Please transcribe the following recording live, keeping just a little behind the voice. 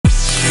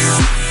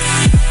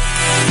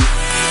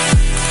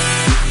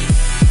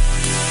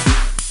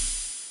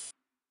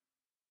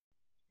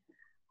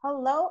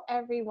Hello,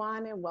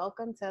 everyone, and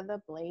welcome to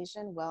the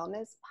Blasian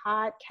Wellness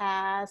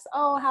Podcast.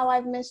 Oh, how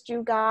I've missed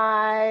you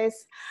guys.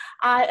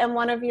 I am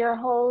one of your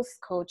hosts,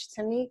 Coach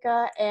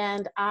Tamika,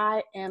 and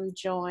I am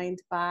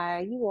joined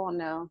by, you all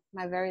know,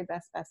 my very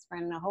best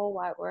friend in the whole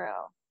wide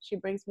world. She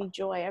brings me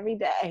joy every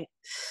day.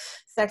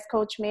 Sex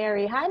Coach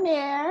Mary. Hi,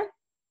 Mary.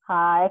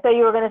 Hi. I thought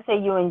you were going to say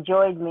you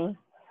enjoyed me.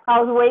 I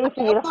was waiting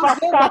for you to fuck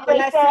Good up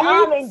one. and say,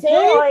 I'm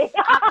enjoy.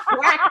 I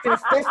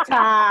practiced this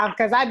time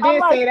because I did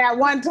like, say that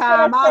one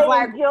time. Enjoy.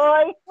 I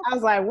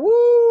was like,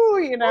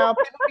 woo, people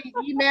be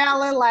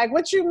emailing like,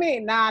 what you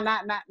mean? Nah,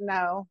 not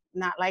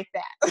like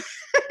that.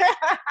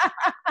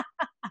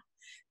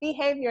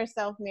 Behave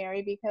yourself,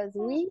 Mary, because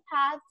we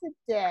have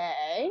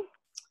today,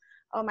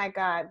 oh my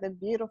God, the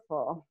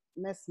beautiful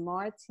Miss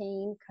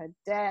Martine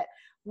Cadet.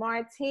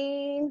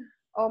 Martine,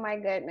 oh my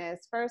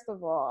goodness. First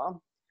of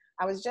all,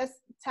 I was just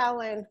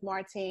telling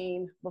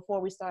Martine before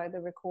we started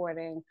the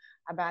recording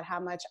about how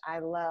much I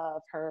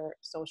love her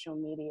social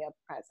media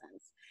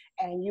presence.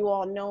 And you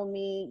all know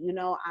me,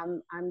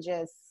 I'm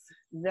just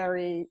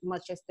very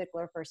much a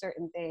stickler for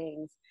certain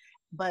things.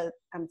 But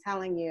I'm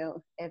telling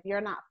you, if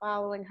you're not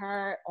following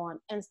her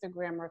on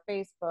Instagram or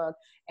Facebook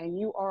and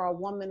you are a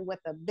woman with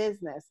a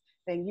business,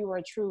 then you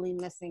are truly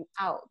missing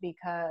out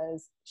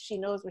because she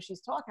knows what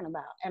she's talking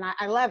about. And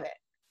I love it.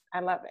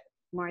 I love it.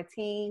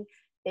 Martine,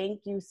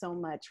 thank you so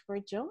much for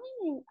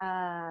joining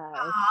us.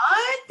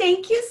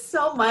 Thank you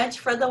so much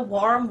for the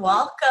warm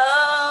welcome.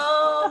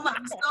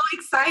 I'm so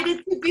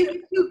excited to be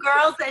with you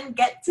girls and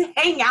get to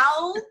hang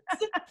out.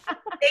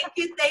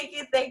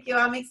 Thank you.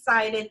 I'm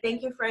excited.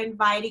 Thank you for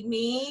inviting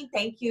me.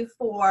 Thank you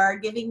for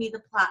giving me the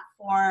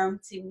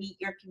platform to meet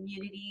your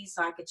community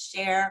so I could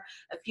share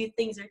a few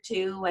things or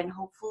two and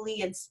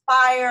hopefully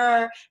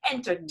inspire,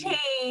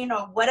 entertain,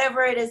 or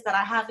whatever it is that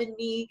I have in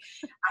me.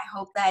 I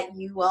hope that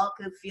you all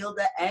could feel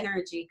the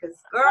energy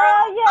because,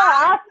 girl,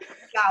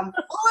 I'm full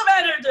of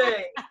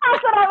energy.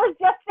 That's what I was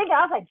just thinking.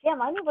 I was like,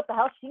 damn, I know what the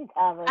hell she's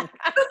having.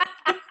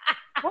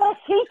 What is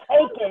she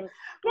taking?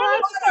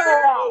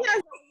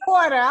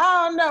 Water.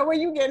 I don't know where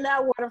you getting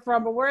that water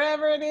from, but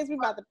wherever it is, we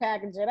about to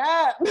package it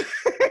up.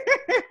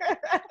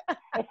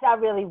 It's not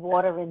really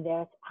water in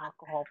there. It's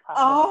alcohol.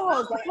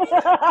 Probably.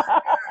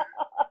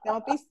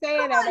 Don't be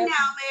saying that. Come on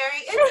now,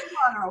 Mary. It's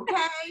water,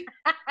 okay?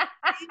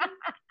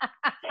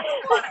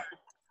 It's water.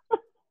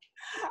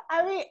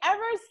 I mean,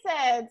 ever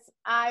since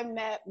I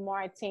met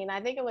Martine,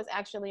 I think it was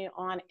actually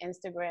on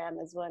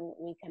Instagram is when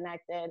we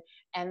connected.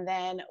 And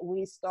then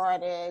we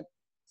started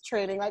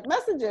trading like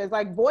messages,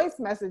 like voice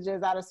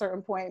messages at a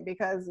certain point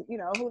because,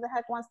 who the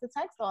heck wants to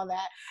text all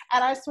that?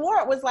 And I swore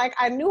it was like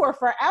I knew her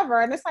forever.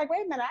 And it's like,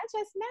 wait a minute, I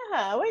just met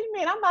her. What do you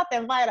mean? I'm about to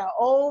invite her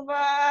over.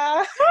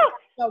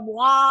 Some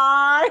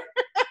wine.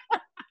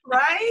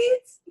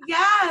 Right?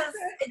 Yes.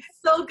 It's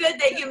so good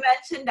that you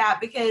mentioned that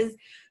because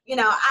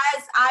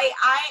as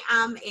I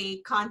am a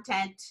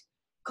content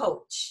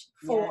coach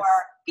for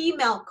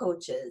female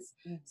coaches.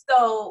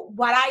 So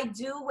what I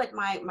do with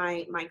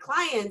my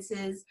clients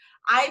is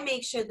I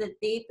make sure that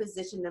they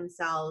position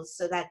themselves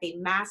so that they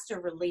master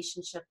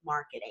relationship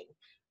marketing,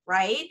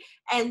 right?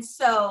 And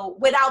so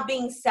without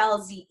being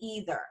salesy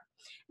either.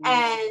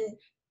 And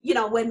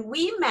when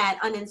we met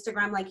on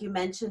Instagram, like you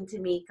mentioned,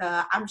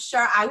 Tamika, I'm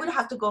sure I would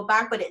have to go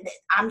back, but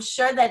I'm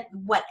sure that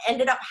what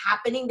ended up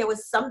happening, there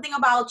was something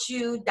about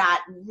you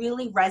that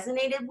really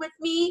resonated with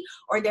me,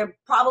 or there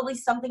probably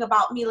something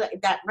about me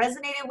that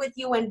resonated with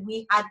you, and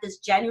we had this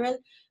genuine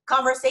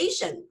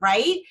conversation,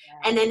 right? Yeah.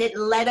 And then it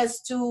led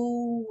us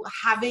to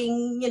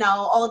having,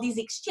 all these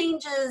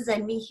exchanges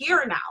and me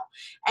here now.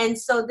 And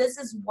so this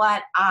is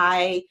what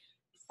I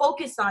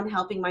focus on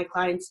helping my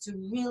clients to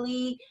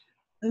really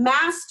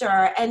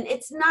master, and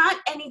it's not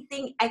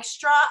anything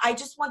extra. I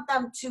just want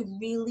them to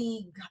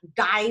really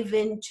dive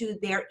into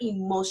their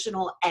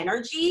emotional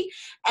energy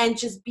and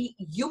just be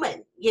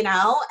human,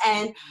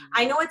 and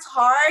I know it's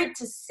hard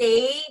to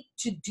say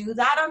to do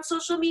that on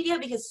social media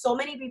because so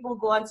many people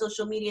go on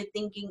social media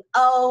thinking,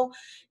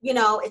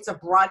 it's a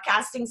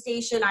broadcasting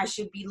station, I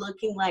should be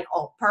looking like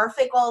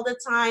perfect all the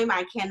time,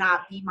 I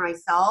cannot be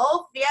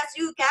myself. Yes,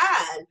 you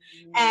can.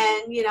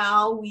 And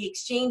we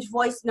exchange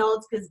voice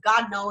notes because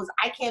God knows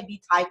I can't be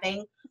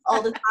typing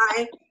all the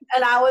time.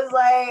 And I was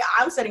like,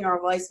 I'm sending her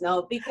a voice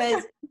note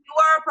because you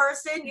are a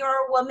person, you're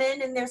a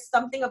woman, and there's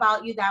something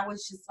about you that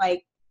was just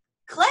like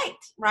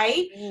clicked,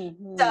 right?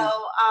 Mm-hmm. So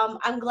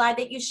I'm glad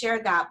that you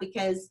shared that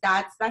because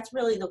that's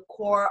really the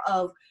core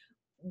of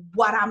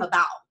what I'm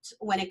about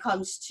when it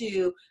comes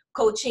to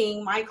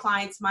coaching my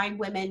clients, my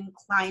women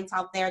clients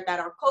out there that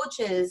are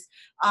coaches,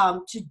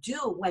 to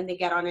do when they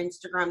get on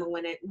Instagram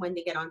and when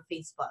they get on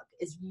Facebook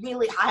is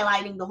really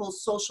highlighting the whole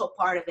social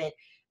part of it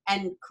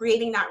and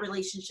creating that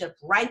relationship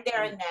right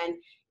there and then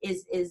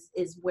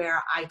is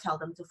where I tell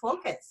them to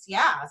focus.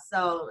 Yeah.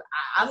 So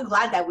I'm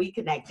glad that we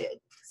connected.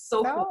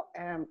 So cool.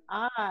 Am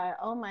I.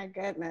 Oh my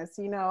goodness.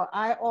 I'm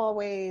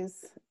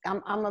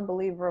a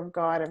believer of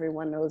God.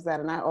 Everyone knows that.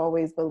 And I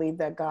always believe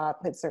that God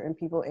put certain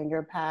people in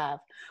your path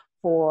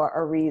for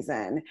a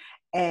reason.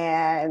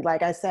 And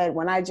like I said,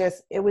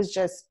 it was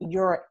just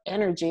your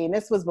energy. And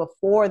this was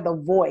before the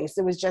voice.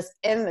 It was just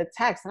in the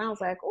text. And I was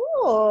like,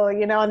 oh,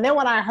 and then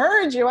when I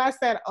heard you, I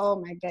said,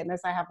 oh my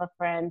goodness, I have a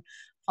friend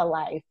for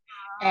life.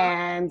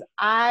 And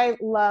I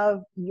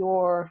love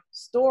your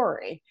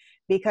story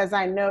because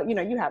I know,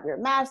 you have your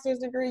master's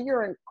degree,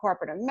 you're in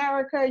corporate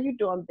America, you're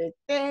doing big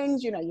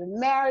things, you're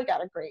married,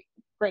 got a great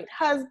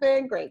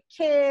husband, great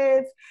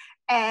kids.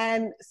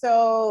 And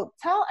so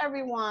tell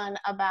everyone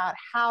about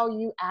how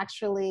you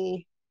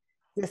actually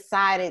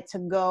decided to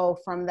go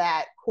from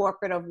that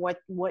corporate of what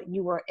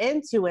you were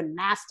into and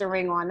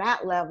mastering on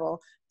that level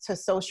to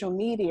social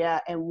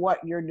media and what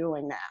you're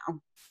doing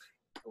now.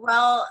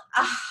 Well,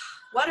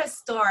 what a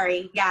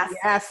story. Yes.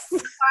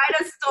 Quite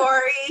a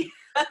story.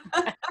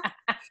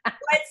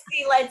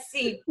 Let's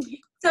see.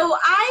 So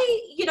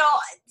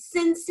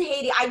since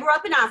Haiti, I grew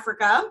up in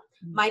Africa.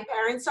 My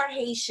parents are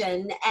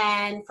Haitian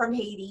and from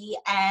Haiti.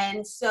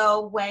 And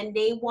so when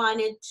they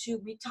wanted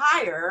to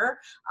retire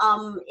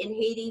in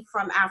Haiti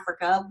from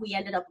Africa, we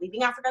ended up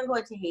leaving Africa and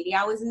going to Haiti.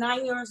 I was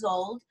 9 years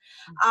old.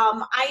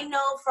 I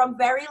know from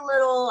very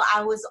little,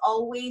 I was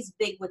always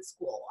big with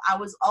school. I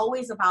was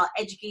always about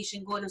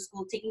education, going to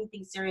school, taking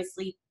things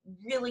seriously,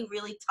 really,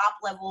 really top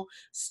level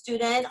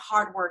student,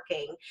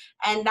 hardworking.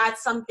 And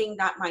that's something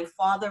that my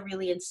father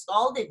really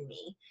installed in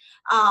me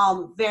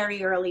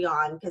very early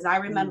on. Because I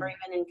remember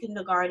even in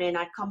kindergarten,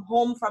 I'd come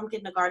home from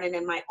kindergarten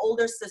and my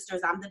older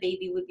sisters, I'm the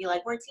baby, would be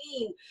like,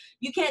 Martine,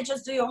 you can't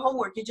just do your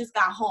homework. You just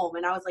got home.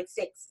 And I was like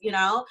 6, I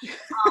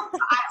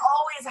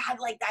always had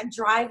like that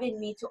drive in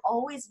me to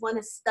always want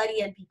to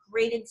study and be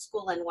great in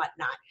school and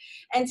whatnot.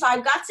 And so I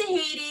got to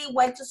Haiti,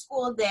 went to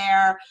school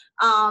there.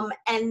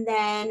 And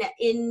then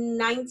in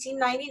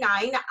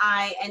 1999,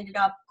 I ended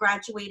up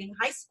graduating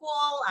high school.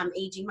 I'm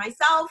aging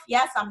myself.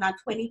 Yes, I'm not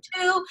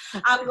 22.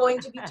 I'm going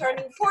to be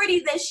turning 40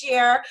 this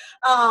year.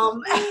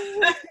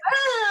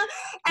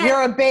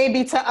 You're a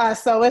baby to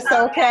us, so it's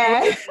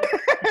okay.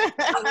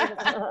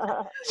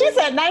 She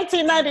said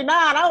 1999.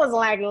 I was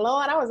like,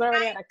 Lord, I was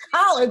already out of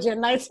college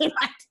in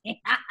 1999.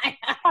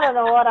 I don't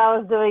know what I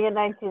was doing in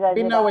 1999.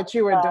 We know what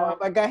you were doing,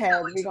 but go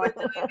ahead.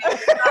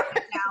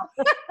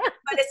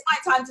 But it's my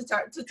time to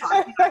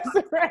talk. That's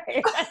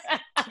right.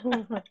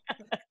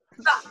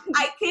 So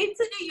I came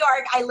to New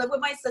York. I lived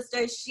with my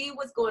sister. She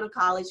was going to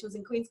college. She was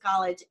in Queens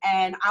College,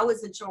 and I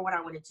wasn't sure what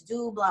I wanted to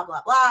do, blah,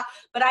 blah, blah.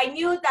 But I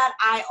knew that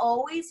I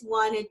always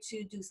wanted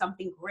to do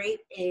something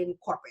great in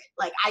corporate.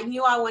 Like, I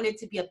knew I wanted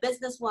to be a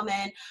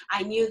businesswoman.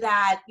 I knew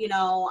that,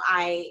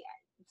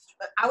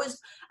 I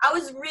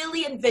was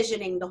really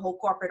envisioning the whole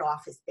corporate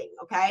office thing,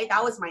 okay?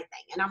 That was my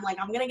thing. And I'm like,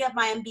 I'm going to get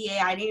my MBA.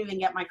 I didn't even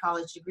get my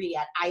college degree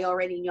yet. I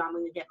already knew I'm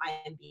going to get my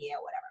MBA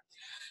or whatever.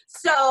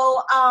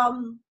 So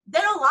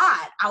then a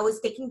lot. I was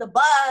taking the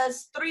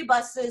bus, 3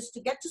 buses to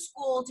get to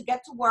school, to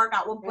get to work.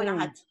 At one point, I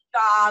had 2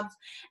 jobs,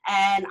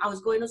 and I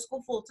was going to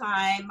school full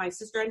time. My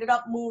sister ended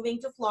up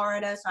moving to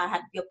Florida, so I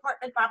had the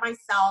apartment by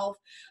myself.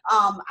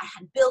 I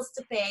had bills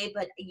to pay,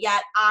 but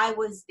yet I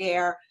was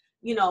there,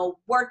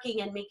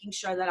 working and making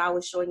sure that I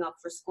was showing up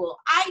for school.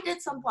 I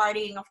did some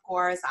partying, of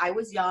course. I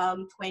was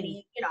young,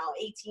 20,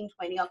 18,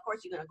 20. Of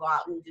course, you're going to go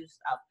out and do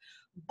stuff.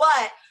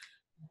 But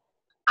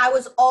I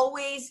was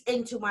always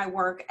into my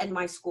work and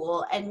my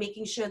school and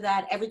making sure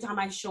that every time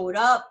I showed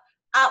up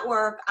at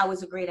work, I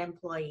was a great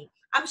employee.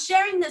 I'm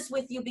sharing this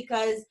with you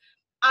because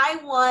I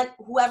want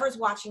whoever's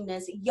watching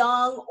this,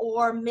 young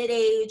or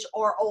mid-age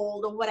or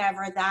old or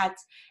whatever, that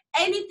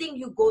anything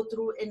you go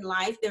through in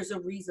life, there's a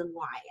reason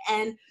why.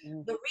 And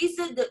the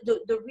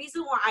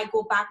reason why I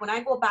go back, when I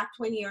go back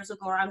 20 years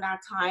ago around that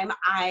time,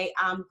 I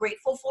am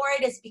grateful for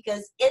it, is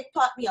because it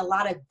taught me a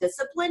lot of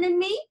discipline in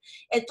me.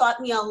 It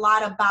taught me a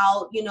lot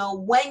about,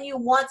 when you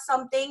want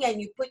something and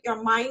you put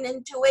your mind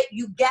into it,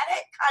 you get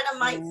it kind of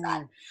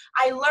mindset.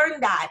 I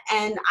learned that,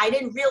 and I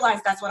didn't realize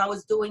that's what I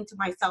was doing to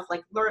myself,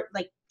 like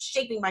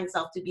shaping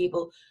myself to be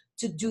able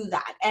to do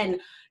that. And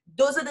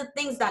those are the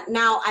things that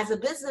now as a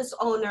business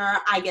owner,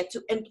 I get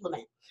to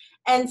implement.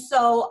 And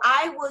so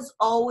I was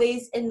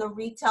always in the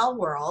retail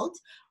world.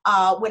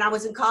 When I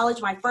was in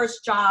college, my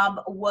first job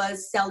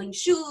was selling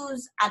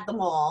shoes at the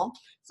mall.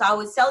 So I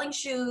was selling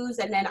shoes,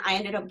 and then I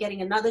ended up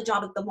getting another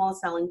job at the mall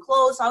selling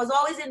clothes. So I was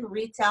always in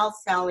retail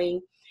selling.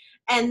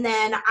 And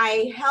then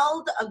I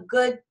held a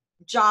good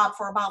job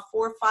for about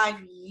 4 or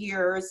 5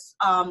 years.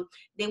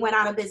 They went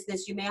out of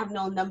business. You may have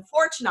known them,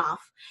 Fortunoff.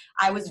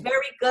 I was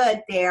very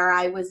good there.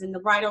 I was in the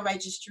bridal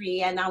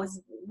registry, and I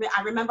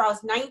remember I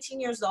was 19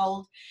 years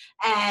old,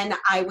 and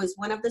I was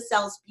one of the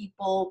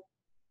salespeople,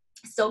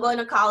 still going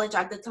to college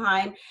at the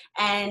time,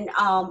 and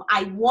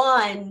I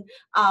won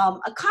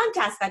a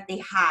contest that they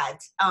had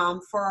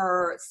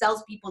for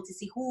salespeople to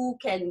see who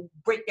can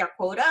break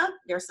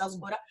their sales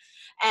quota.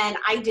 And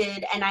I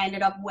did, and I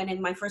ended up winning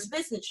my first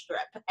business trip.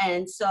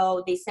 And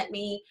so they sent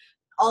me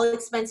all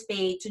expense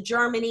paid to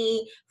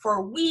Germany for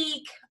a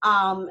week.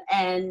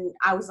 And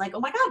I was like,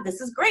 oh my God,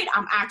 this is great.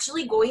 I'm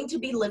actually going to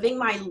be living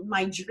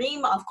my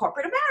dream of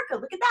corporate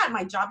America. Look at that.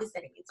 My job is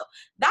setting me. So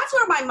that's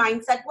where my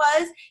mindset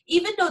was,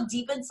 even though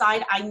deep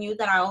inside I knew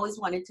that I always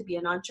wanted to be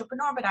an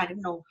entrepreneur, but I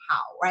didn't know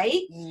how,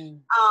 right?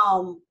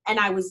 And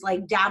I was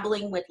like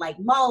dabbling with like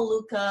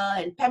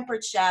Maluka and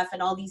Pampered Chef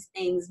and all these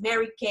things,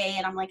 Mary Kay,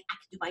 and I'm like, I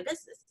can do my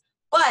business.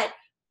 But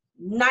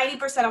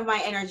 90% of my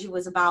energy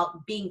was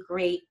about being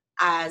great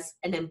as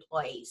an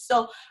employee.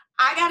 So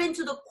I got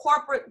into the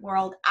corporate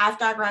world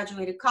after I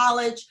graduated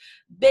college,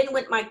 been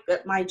with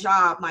my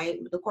job,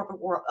 the corporate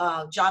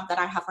job that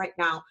I have right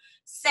now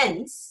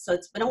since. So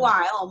it's been a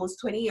while, almost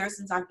 20 years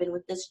since I've been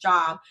with this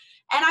job.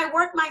 And I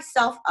worked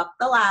myself up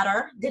the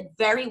ladder, did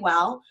very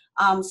well.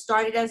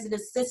 Started as an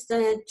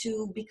assistant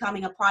to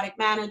becoming a product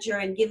manager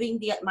and giving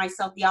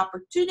myself the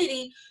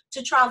opportunity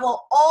to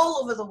travel all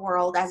over the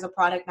world as a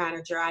product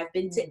manager. I've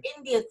been to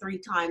India 3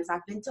 times.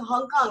 I've been to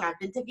Hong Kong. I've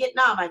been to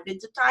Vietnam. I've been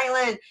to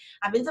Thailand.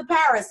 I've been to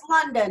Paris,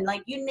 London,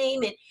 like you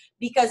name it,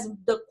 because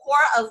the core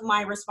of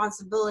my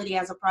responsibility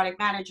as a product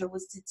manager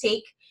was to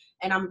take,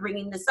 and I'm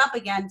bringing this up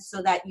again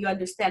so that you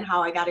understand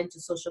how I got into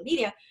social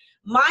media.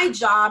 My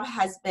job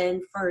has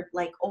been for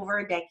like over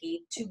a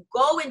decade to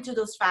go into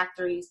those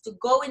factories, to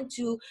go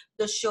into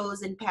the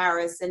shows in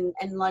Paris and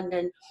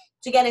London,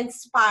 to get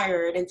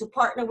inspired and to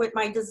partner with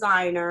my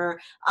designer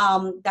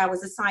that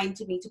was assigned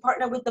to me, to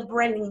partner with the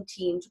branding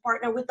team, to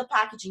partner with the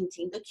packaging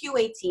team, the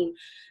QA team,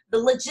 the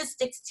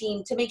logistics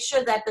team, to make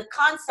sure that the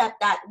concept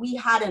that we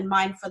had in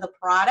mind for the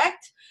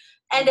product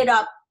ended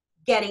up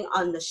getting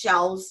on the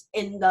shelves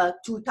in the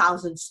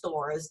 2,000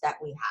 stores that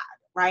we had,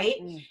 right?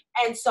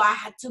 And so I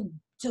had to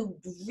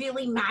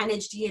really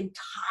manage the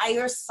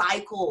entire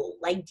cycle,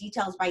 like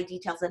details by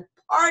details. And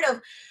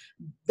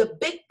the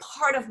big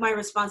part of my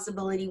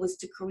responsibility was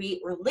to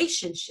create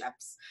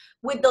relationships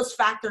with those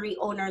factory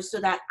owners so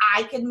that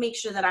I can make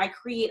sure that I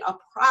create a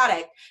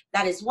product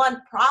that is,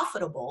 1,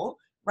 profitable,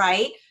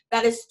 right?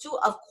 That is 2,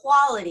 of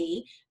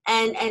quality,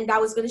 and that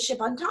was going to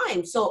ship on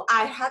time. So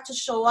I had to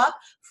show up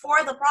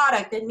for the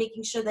product and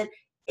making sure that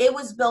it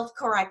was built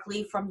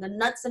correctly from the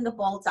nuts and the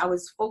bolts. I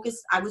was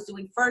focused. I was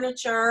doing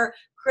furniture,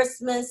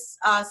 Christmas,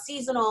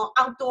 seasonal,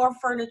 outdoor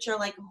furniture,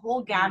 like a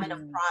whole gamut of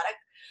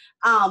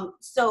product.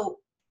 So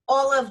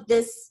all of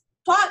this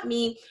taught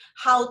me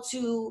how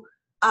to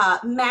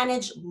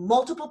manage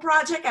multiple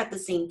projects at the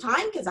same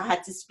time, because I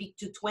had to speak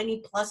to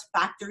 20 plus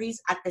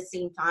factories at the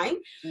same time.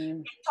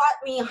 It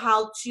taught me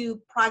how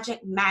to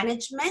project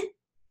management,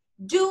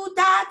 do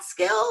that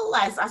skill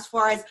as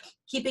far as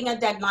keeping a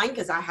deadline,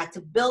 because I had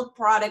to build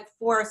product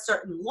for a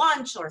certain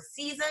launch or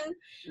season.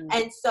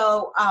 And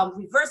so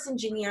reverse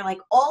engineer, like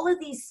all of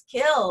these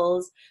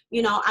skills,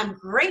 you know, I'm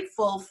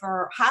grateful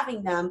for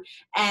having them.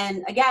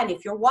 And again,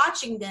 if you're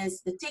watching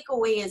this, the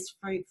takeaway is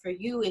for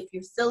you, if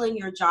you're still in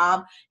your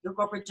job, your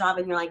corporate job,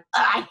 and you're like,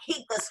 I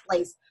hate this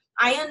place.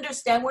 I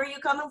understand where you're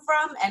coming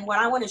from. And what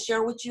I want to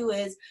share with you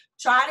is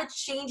try to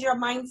change your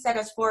mindset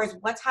as far as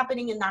what's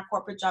happening in that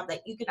corporate job,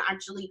 that you can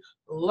actually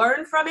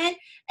learn from it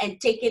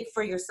and take it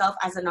for yourself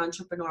as an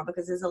entrepreneur,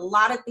 because there's a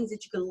lot of things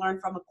that you can learn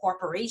from a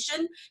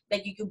corporation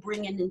that you can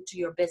bring into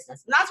your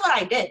business. And that's what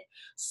I did.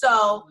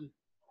 So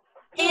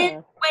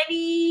in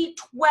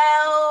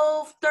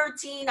 2012,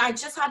 13, I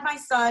just had my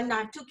son.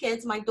 I have 2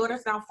 kids. My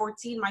daughter's now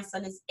 14. My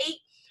son is 8.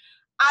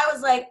 I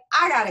was like,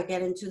 I gotta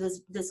get into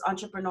this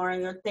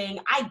entrepreneurial thing.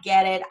 I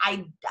get it.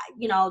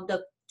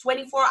 The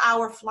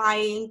 24-hour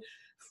flying,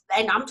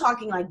 and I'm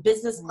talking like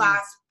business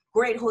class,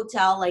 great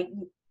hotel, like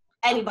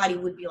anybody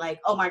would be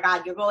like, oh my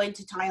God, you're going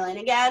to Thailand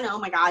again? Oh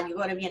my God, you're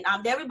going to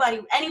Vietnam?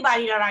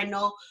 Anybody that I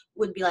know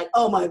would be like,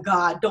 oh my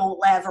God, don't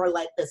ever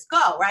let this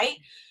go, right?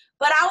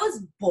 But I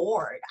was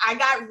bored. I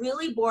got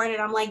really bored,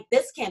 and I'm like,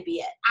 this can't be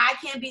it. I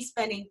can't be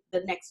spending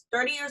the next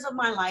 30 years of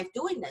my life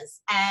doing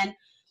this. And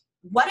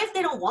what if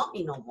they don't want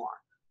me no more?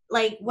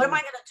 Like, what am I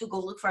going to do? Go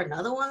look for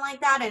another one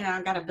like that? And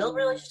I got to build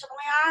relationship?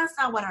 That's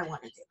not what I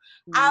want to do.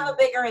 I have a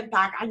bigger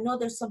impact. I know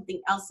there's something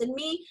else in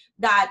me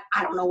that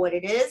I don't know what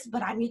it is,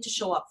 but I need to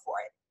show up for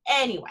it.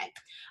 Anyway,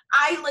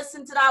 I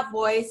listened to that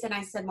voice and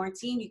I said,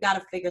 Martine, you got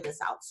to figure this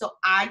out. So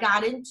I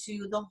got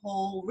into the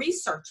whole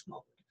research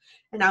mode.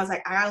 And I was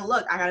like, I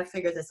got to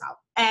figure this out.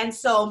 And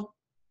so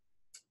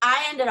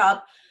I ended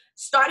up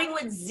starting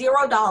with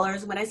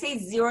 $0. When I say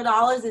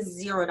 $0,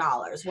 it's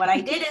 $0. What I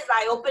did is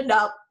I opened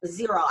up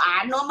 0. I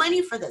had no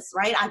money for this,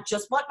 right? I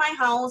just bought my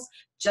house,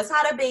 just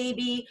had a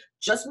baby,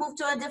 just moved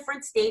to a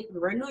different state. We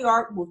were in New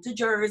York, moved to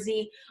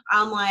Jersey.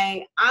 I'm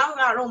like, I don't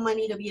got no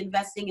money to be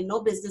investing in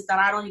no business that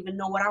I don't even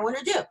know what I want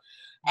to do.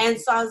 And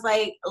so I was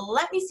like,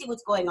 let me see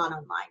what's going on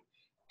online.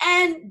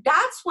 And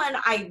that's when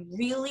I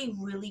really,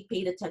 really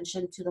paid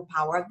attention to the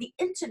power of the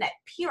internet,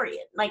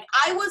 period. Like,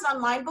 I was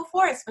online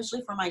before,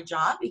 especially for my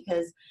job,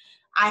 because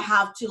I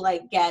have to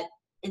like get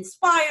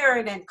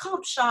inspired and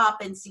comp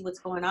shop and see what's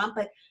going on.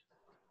 But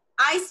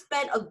I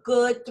spent a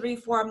good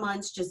 3-4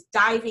 months just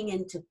diving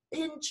into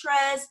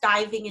Pinterest,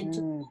 diving into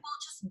Google,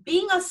 just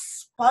being a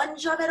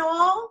sponge of it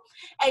all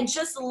and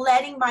just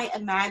letting my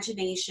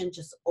imagination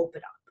just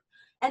open up.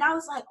 And I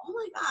was like, oh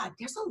my God,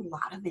 there's a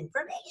lot of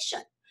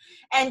information.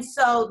 And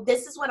so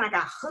this is when I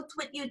got hooked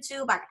with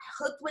YouTube. I got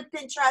hooked with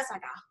Pinterest. I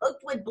got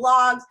hooked with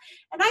blogs.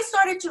 And I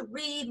started to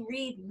read.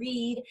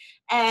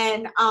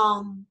 And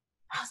I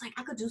was like,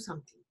 I could do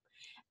something.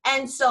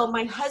 And so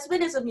my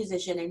husband is a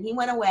musician, and he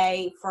went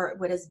away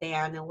with his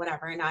band and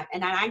whatever. And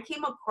I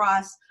came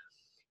across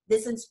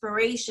this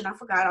inspiration, I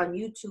forgot, on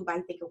YouTube,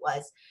 I think it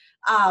was,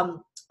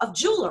 of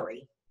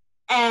jewelry.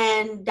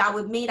 And that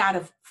was made out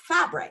of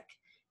fabric.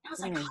 And I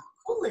was like, how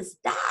cool is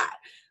that?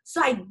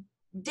 So I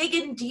dig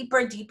in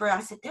deeper.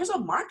 I said, there's a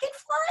market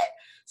for it?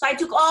 So I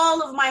took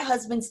all of my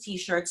husband's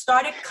t-shirts,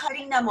 started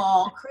cutting them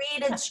all,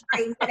 created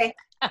strings.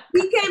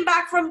 He came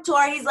back from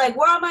tour. He's like,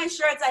 where are my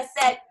shirts? I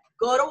said,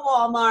 go to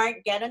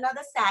Walmart, get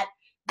another set,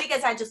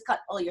 because I just cut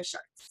all your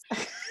shirts.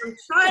 I'm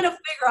trying to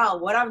figure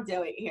out what I'm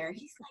doing here.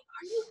 He's like,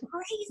 are you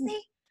crazy?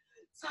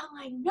 So I'm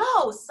like,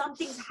 no,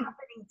 something's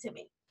happening to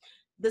me.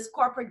 This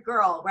corporate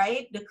girl,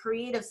 right? The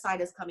creative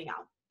side is coming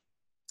out.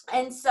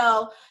 And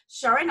so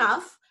sure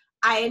enough,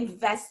 I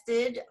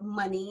invested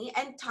money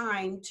and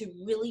time to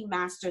really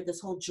master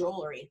this whole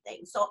jewelry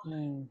thing. So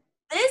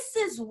this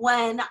is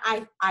when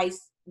I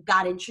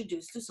got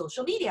introduced to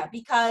social media,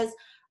 because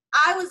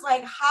I was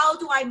like, how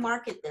do I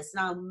market this?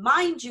 Now,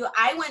 mind you,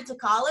 I went to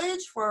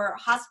college for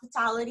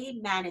hospitality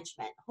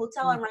management,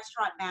 hotel and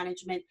restaurant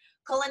management,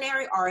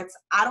 culinary arts.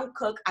 I don't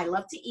cook. I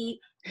love to eat.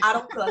 I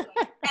don't cook.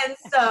 And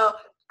so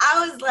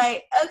I was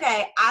like,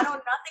 okay, I know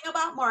nothing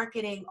about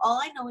marketing. All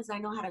I know is I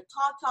know how to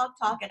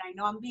talk. And I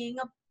know I'm being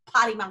a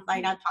potty mouth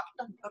right now,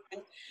 talking.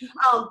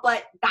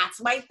 But that's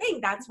my thing.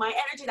 That's my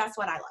energy. That's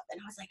what I love. And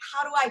I was like,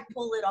 how do I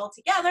pull it all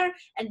together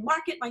and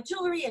market my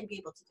jewelry and be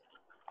able to do it?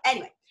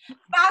 Anyway,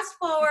 fast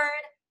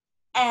forward,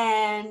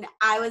 and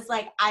I was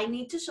like, I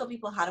need to show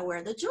people how to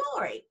wear the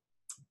jewelry.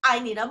 I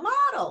need a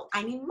model.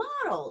 I need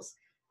models.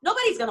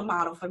 Nobody's going to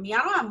model for me. I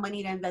don't have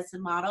money to invest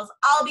in models.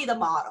 I'll be the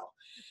model.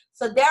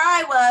 So there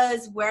I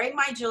was, wearing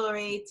my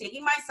jewelry,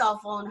 taking my cell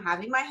phone,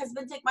 having my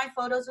husband take my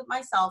photos with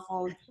my cell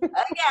phone.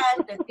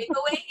 Again, the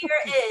takeaway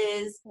here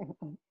is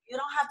you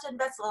don't have to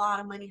invest a lot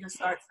of money to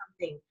start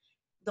something.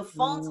 The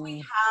phones we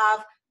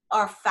have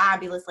are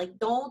fabulous. Like,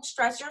 don't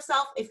stress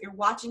yourself if you're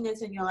watching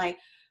this and you're like,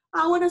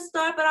 I want to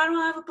start, but I don't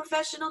have a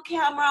professional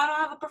camera. I don't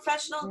have a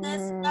professional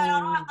this. I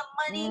don't have the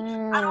money.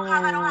 I don't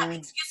have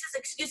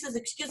excuses.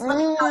 Let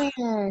me tell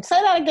you. Say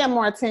that again,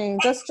 Martine.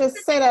 Just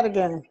say that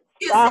again.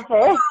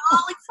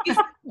 All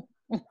excuses.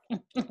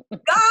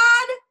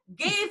 God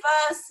gave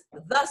us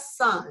the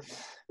sun.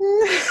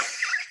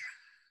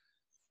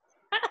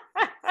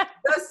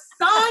 The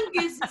sun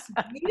gives us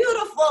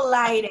beautiful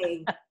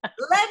lighting.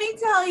 Let me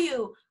tell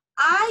you,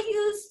 I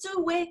used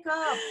to wake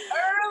up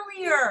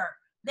earlier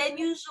than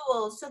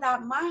usual so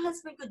that my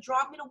husband could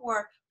drop me to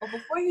work. But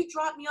before he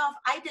dropped me off,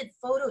 I did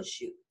photo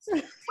shoots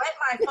with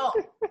my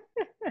phone.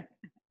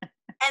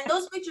 And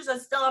those pictures are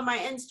still on my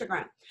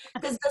Instagram,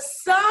 because the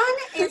sun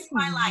is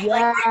my light.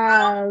 Yes. Like right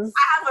now,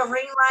 I have a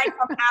ring light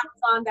from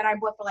Amazon that I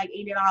bought for like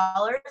 $80,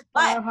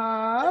 but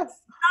the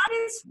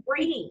sun is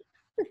free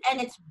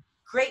and it's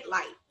great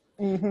light.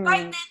 So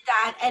I did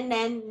that, and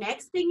then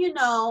next thing you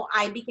know,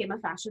 I became a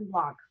fashion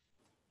blogger.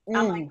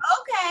 I'm like,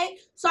 okay.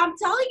 So I'm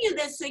telling you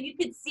this so you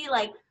could see,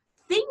 like,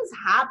 things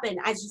happen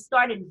as you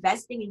start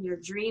investing in your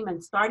dream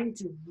and starting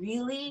to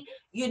really,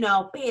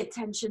 pay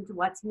attention to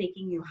what's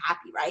making you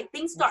happy, right?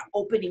 Things start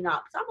opening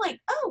up. So I'm like,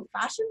 oh,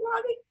 fashion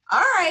blogging? All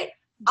right,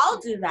 I'll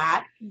do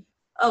that.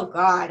 Oh,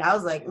 God. I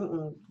was like,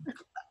 New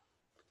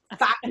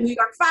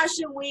York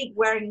Fashion Week,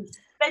 wearing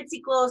fancy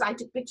clothes. I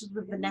took pictures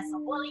with Vanessa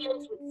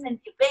Williams, with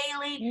Cynthia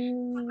Bailey,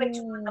 took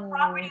pictures with the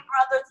Property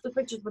Brothers, took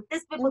pictures with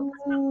this people,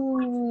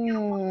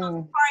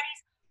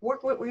 parties,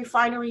 worked with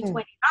Refinery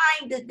 29,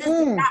 did this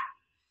and that.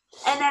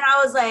 And then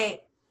I was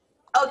like,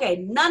 okay,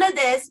 none of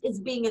this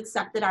is being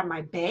accepted on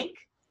my bank.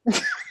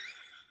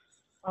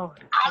 I'm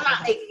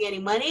not making any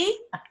money.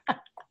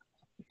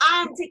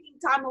 I'm taking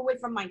time away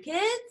from my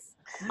kids,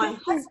 my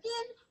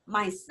husband,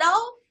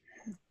 myself.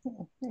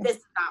 This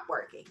is not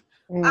working.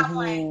 I'm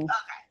like, okay.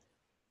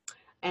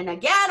 And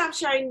again, I'm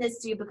sharing this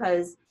to you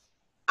because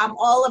I'm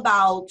all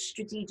about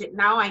strategic.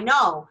 Now I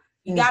know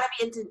you got to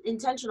be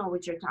intentional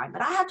with your time,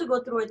 but I have to go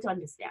through it to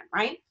understand,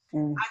 right? I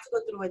have to go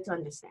through it to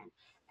understand.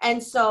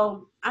 And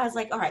so I was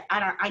like, all right,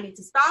 I need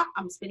to stop.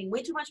 I'm spending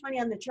way too much money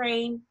on the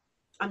train.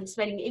 I'm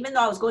spending, even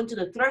though I was going to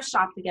the thrift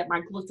shop to get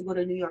my clothes to go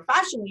to New York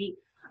Fashion Week,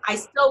 I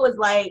still was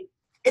like,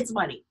 it's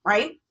money,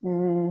 right?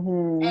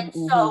 And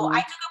so I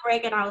took a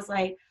break and I was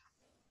like,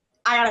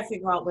 I got to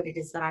figure out what it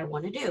is that I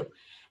want to do.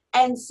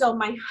 And so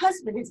my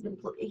husband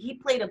he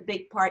played a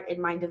big part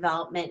in my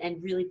development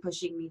and really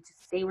pushing me to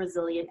stay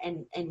resilient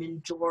and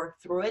endure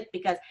through it,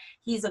 because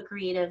he's a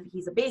creative,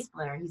 he's a bass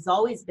player. He's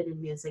always been in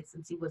music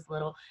since he was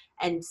little.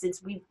 And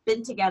since we've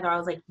been together, I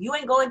was like, you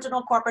ain't going to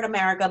no corporate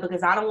America,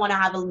 because I don't want to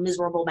have a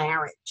miserable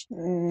marriage.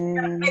 You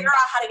gotta figure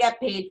out how to get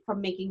paid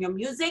from making your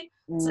music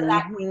so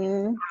that we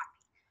can be happy.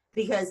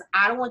 Because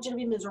I don't want you to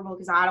be miserable,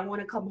 because I don't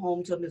want to come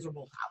home to a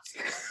miserable house.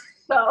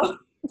 So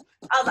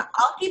I was like,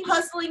 I'll keep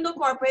hustling the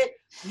corporate.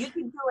 You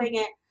keep doing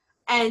it.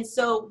 And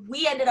so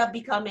we ended up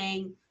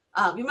becoming,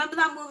 you remember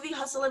that movie,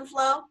 Hustle and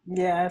Flow?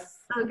 Yes.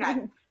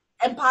 Okay.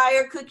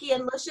 Empire, Cookie,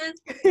 and Luscious?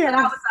 Yes.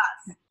 That was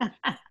us.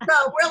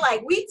 So we're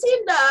like, we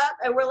teamed up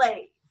and we're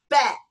like,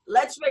 bet,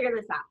 let's figure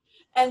this out.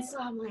 And so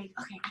I'm like,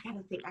 okay, I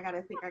gotta think.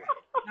 And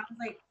I was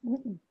like,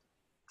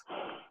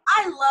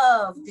 I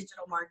love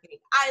digital marketing.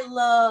 I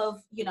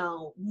love,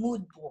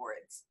 mood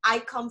boards. I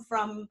come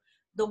from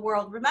the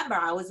world. Remember,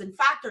 I was in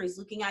factories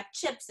looking at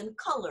chips and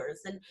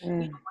colors and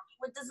working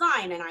with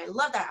design. And I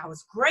love that. I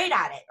was great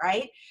at it,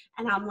 right?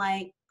 And I'm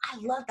like, I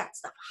love that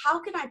stuff.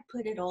 How can I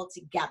put it all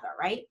together,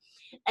 right?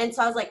 And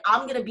so I was like,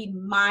 I'm going to be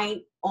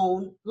my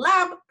own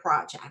lab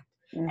project.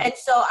 And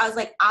so I was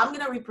like, I'm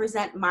going to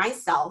represent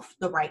myself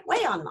the right way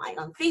online,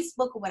 on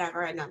Facebook or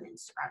whatever, and on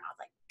Instagram. I was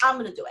like, I'm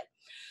going to do it.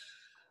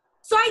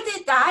 So I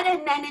did that.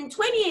 And then in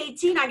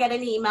 2018, I get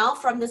an email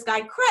from this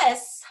guy,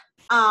 Chris.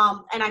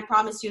 And I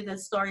promise you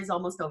this story is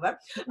almost over.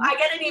 I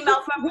get an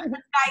email from this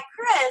guy,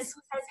 Chris,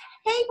 who says,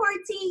 hey,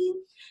 Martine,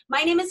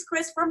 my name is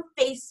Chris from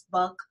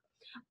Facebook.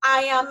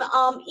 I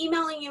am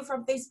emailing you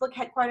from Facebook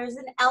headquarters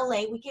in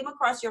LA. We came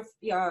across your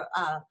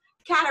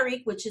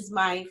Catarique, which is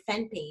my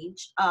fan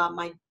page,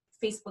 my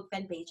Facebook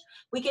fan page.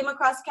 We came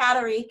across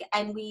Catarique,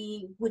 and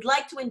we would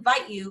like to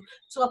invite you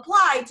to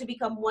apply to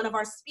become one of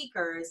our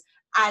speakers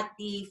at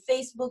the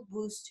Facebook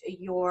Boost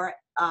Your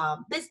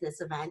Business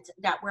event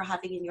that we're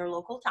having in your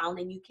local town.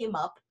 And you came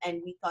up,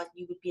 and we thought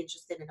you would be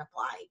interested in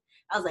applying.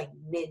 I was like,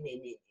 no.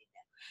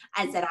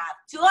 I said, I have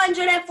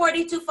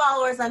 242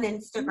 followers on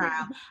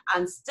Instagram.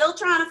 I'm still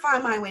trying to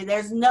find my way.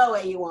 There's no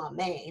way you want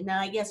me. And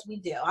I guess we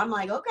do. I'm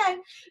like, okay.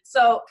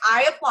 So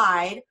I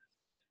applied,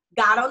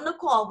 got on the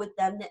call with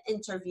them, the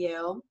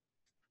interview.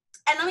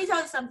 And let me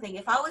tell you something.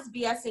 If I was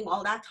BSing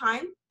all that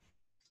time,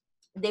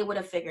 they would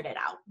have figured it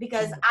out,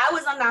 because I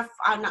was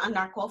on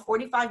that call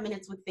 45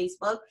 minutes with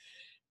Facebook,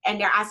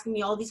 and they're asking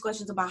me all these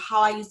questions about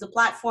how I use the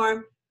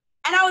platform.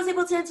 And I was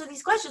able to answer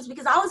these questions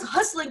because I was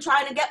hustling,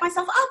 trying to get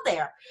myself out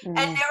there. And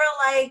they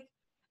were like,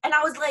 and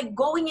I was like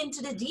going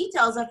into the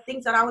details of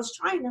things that I was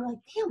trying. They're like,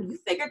 damn, you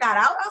figured that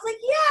out? I was like,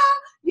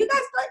 yeah, you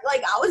guys,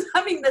 like, I was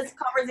having this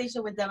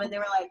conversation with them, and they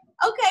were like,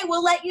 okay,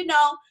 we'll let you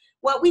know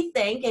what we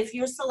think. If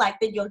you're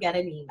selected, you'll get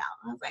an email.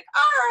 I was like,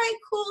 all right,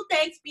 cool,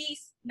 thanks,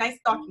 peace. Nice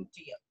talking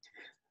to you.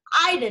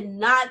 I did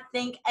not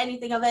think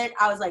anything of it.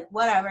 I was like,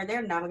 whatever,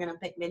 they're never going to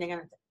pick me. They're going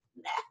to,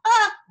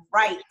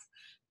 right.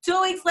 2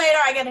 weeks later,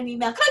 I get an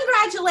email.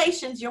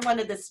 Congratulations, you're one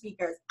of the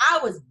speakers. I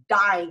was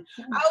dying.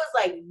 I was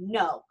like,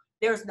 no,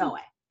 there's no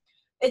way.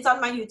 It's on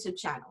my YouTube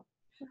channel.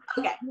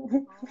 Okay.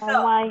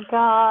 Oh my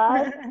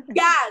God.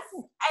 Yes.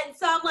 And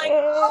so I'm like,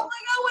 oh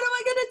my God, what am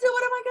I going to do?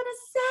 What am I going to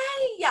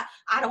say? Yeah.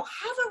 I don't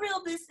have a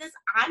real business.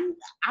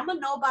 I'm a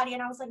nobody.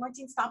 And I was like,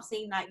 Martine, stop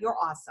saying that. You're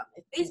awesome.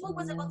 If Facebook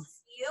was able to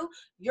see you,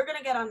 you're going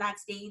to get on that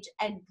stage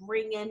and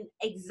bring in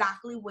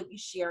exactly what you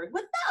shared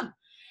with them.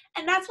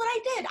 And that's what I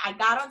did. I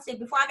got on stage.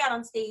 Before I got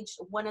on stage,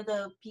 one of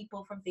the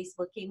people from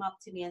Facebook came up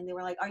to me and they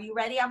were like, are you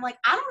ready? I'm like,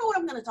 I don't know what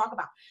I'm going to talk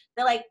about.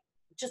 They're like,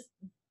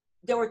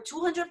 there were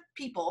 200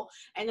 people,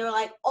 and they were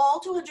like, all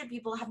 200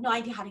 people have no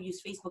idea how to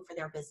use Facebook for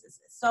their businesses.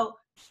 So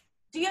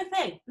do your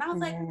thing. And I was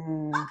like,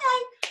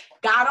 okay.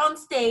 Got on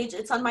stage.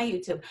 It's on my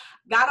YouTube.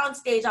 Got on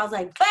stage. I was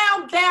like,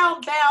 bam, bam,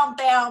 bam,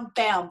 bam,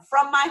 bam,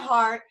 from my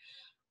heart.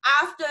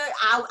 After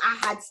I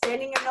had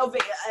standing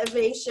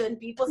ovation,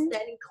 people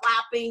standing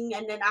clapping,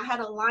 and then I had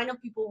a line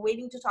of people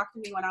waiting to talk to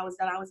me when I was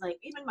done. I was like,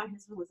 even my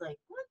husband was like,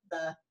 what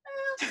the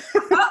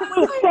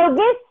hell? So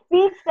this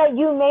speech that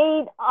you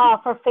made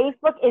for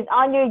Facebook is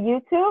on your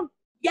YouTube?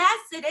 Yes,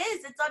 it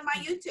is. It's on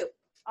my YouTube.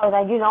 Oh,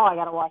 then I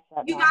gotta watch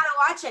that. You gotta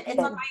watch it.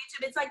 It's on my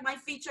YouTube. It's like my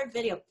featured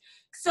video.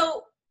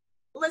 So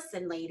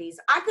listen, ladies,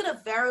 I could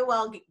have very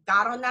well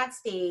got on that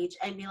stage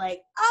and be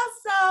like,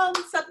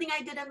 awesome, something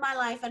I did in my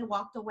life, and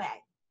walked away.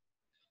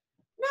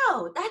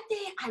 No, that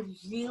day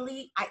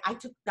I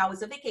took, that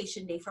was a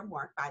vacation day from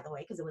work, by the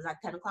way, because it was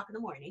at 10 o'clock in the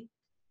morning.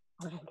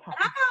 And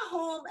I got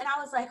home and I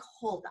was like,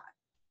 hold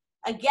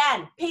on.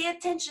 Again, pay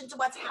attention to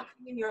what's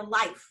happening in your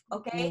life,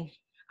 okay?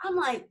 I'm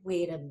like,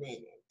 wait a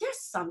minute, there's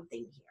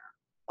something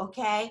here,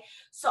 okay?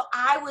 So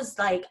I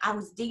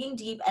was digging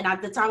deep, and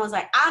at the time I was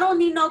like, I don't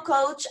need no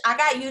coach. I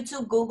got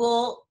YouTube,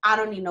 Google. I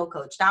don't need no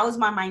coach. That was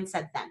my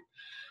mindset then.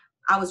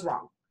 I was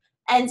wrong.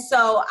 And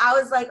so I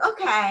was like,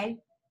 okay,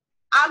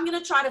 I'm going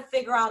to try to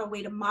figure out a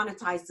way to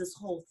monetize this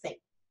whole thing,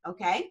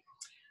 okay?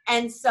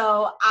 And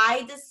so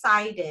I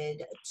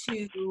decided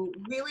to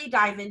really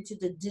dive into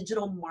the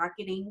digital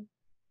marketing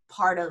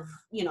part of,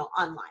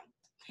 online.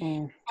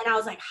 And I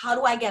was like, how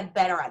do I get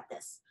better at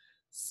this?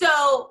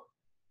 So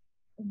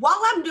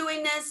while I'm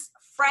doing this,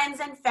 friends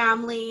and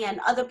family and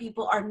other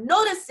people are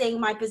noticing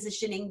my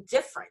positioning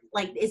different,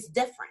 like it's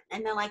different.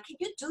 And they're like, can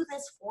you do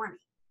this for me?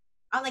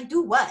 I'm like,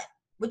 do what?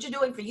 What you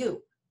doing for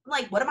you? I'm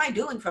like, what am I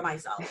doing for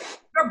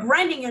myself? You're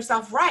branding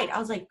yourself right. I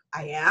was like,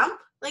 I am?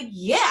 Like,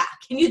 yeah.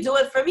 Can you do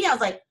it for me? I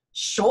was like,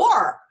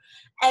 sure.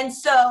 And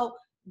so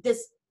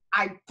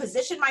I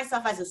positioned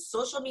myself as a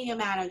social media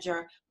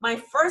manager. My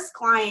first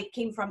client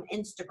came from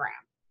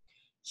Instagram.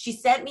 She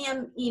sent me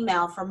an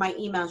email from my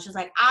email. She's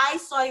like, I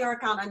saw your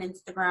account on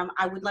Instagram.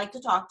 I would like to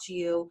talk to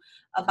you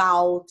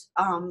about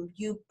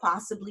you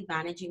possibly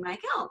managing my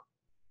account.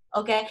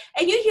 Okay.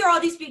 And you hear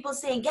all these people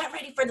saying, get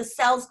ready for the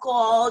sales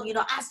call,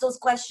 ask those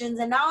questions.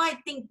 And now I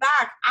think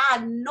back, I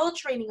had no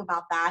training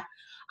about that.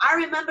 I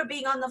remember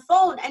being on the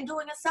phone and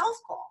doing a sales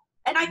call,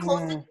 and I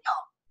closed the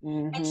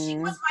deal. And she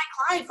was my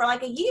client for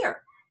like a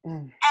year.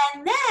 And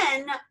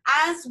then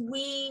as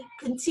we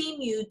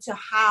continue to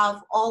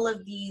have all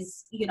of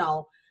these,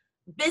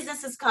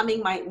 businesses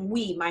coming,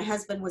 my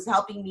husband was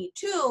helping me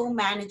to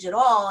manage it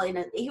all.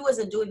 And he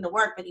wasn't doing the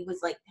work, but he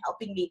was like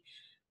helping me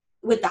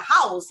with the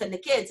house and the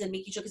kids and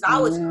making sure, because I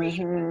was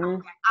creating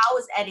content, I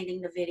was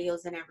editing the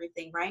videos and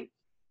everything, right?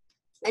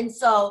 And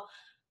so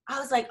I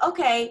was like,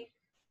 okay,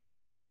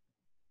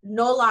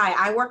 no lie,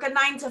 I work a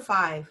 9 to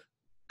 5.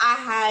 I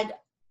had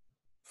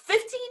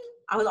 15,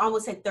 I was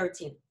almost at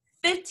 13,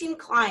 15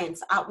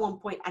 clients at one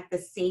point at the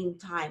same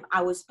time.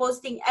 I was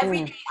posting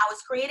every day. I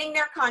was creating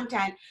their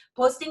content,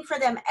 posting for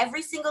them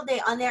every single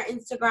day on their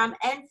Instagram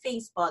and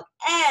Facebook.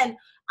 And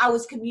I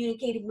was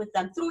communicating with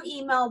them through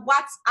email,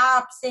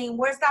 WhatsApp, saying,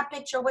 where's that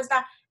picture? Where's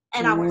that?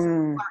 And I was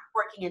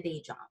working a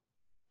day job.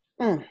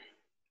 I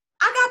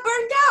got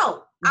burned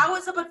out. I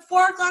was up at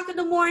 4:00 in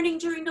the morning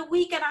during the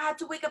week, and I had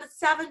to wake up at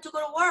 7 to go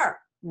to work.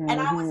 And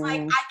I was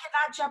like, I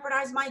cannot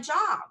jeopardize my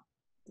job.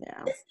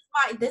 Yeah.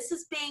 This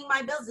is paying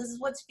my bills. This is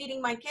what's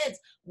feeding my kids.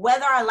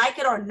 Whether I like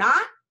it or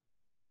not,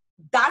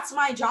 that's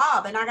my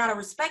job, and I gotta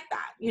respect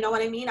that. You know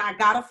what I mean? I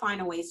gotta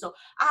find a way. So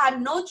I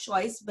had no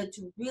choice but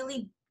to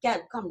really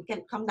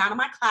come down to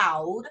my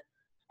cloud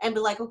and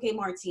be like, okay,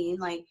 Martine,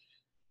 like,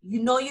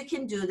 you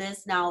can do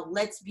this. Now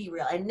let's be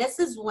real. And this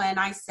is when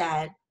I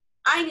said,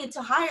 I need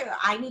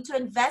to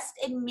invest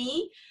in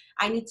me.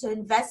 I need to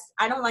invest.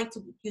 I don't like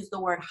to use the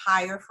word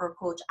hire for a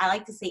coach. I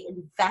like to say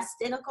invest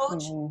in a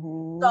coach.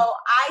 So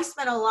I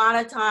spent a lot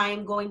of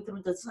time going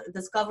through this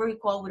discovery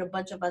call with a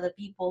bunch of other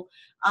people.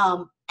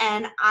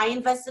 And I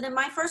invested in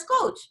my first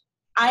coach.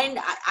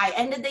 I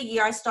ended the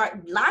year. I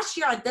started last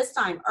year at this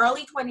time,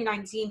 early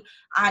 2019,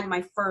 I had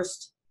my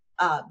first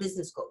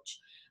business coach.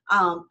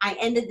 I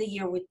ended the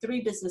year with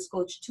 3 business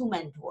coach, 2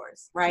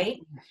 mentors, right?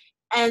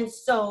 And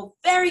so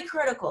very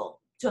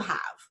critical to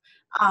have.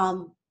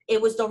 It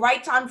was the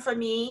right time for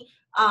me.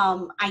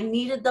 I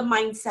needed the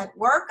mindset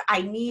work.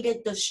 I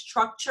needed the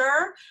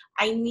structure.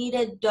 I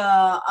needed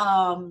the,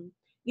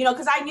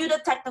 because I knew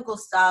the technical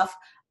stuff,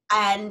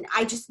 and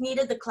I just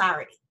needed the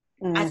clarity.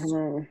 As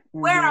to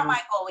where am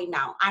I going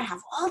now? I have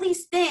all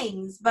these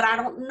things, but I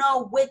don't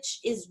know which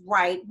is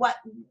right. What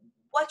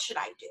should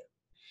I do?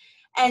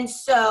 And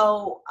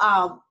so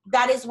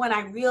that is when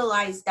I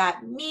realized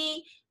that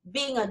me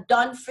being a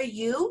done for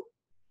you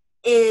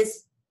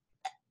is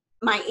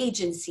my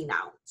agency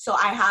now. So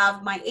I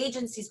have my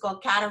agency, it's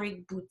called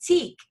Catering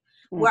Boutique,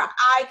 where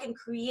I can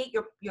create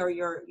your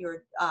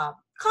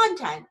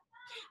content.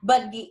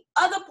 But the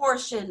other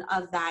portion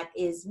of that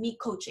is me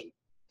coaching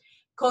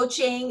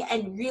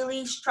and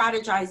really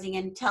strategizing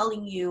and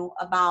telling you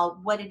about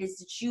what it is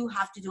that you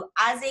have to do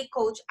as a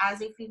coach,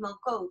 as a female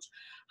coach,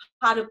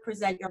 how to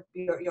present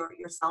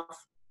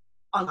yourself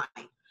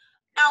online.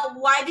 Now,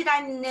 why did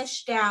I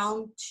niche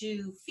down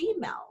to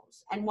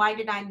females, and why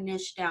did I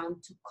niche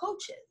down to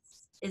coaches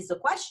is the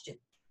question.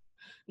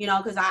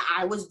 Because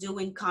I was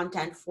doing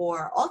content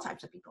for all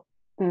types of people,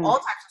 all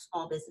types of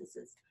small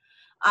businesses.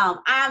 I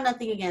have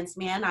nothing against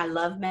men. I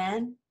love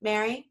men,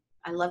 Mary.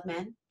 I love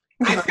men.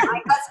 I love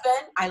my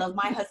husband. I love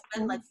my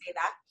husband. Let's say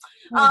that.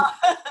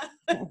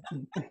 I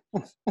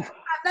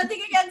have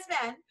nothing against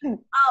men.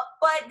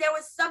 But there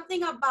was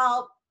something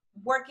about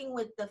working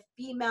with the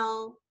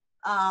female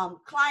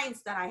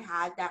clients that I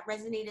had that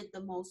resonated the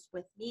most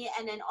with me.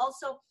 And then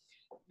also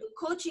the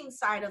coaching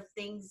side of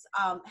things,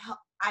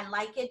 I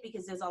like it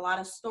because there's a lot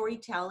of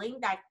storytelling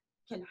that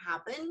can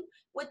happen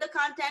with the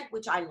content,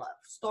 which I love.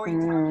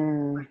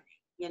 Storytelling,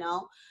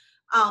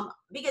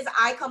 because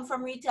I come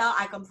from retail,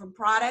 I come from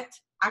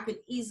product. I could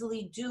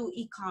easily do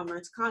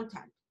e-commerce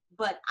content,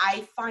 but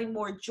I find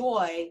more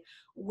joy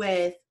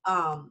with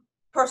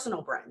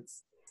personal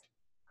brands.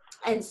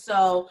 And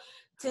so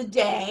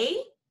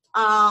today,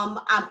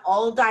 I'm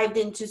all dived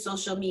into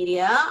social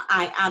media.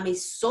 I am a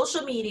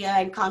social media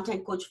and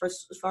content coach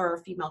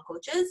for female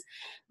coaches.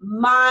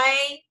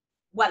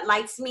 What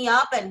lights me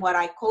up and what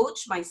I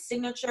coach, my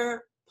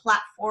signature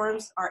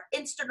platforms are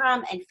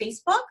Instagram and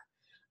Facebook.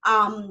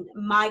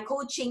 My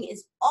coaching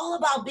is all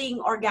about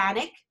being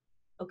organic.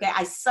 Okay,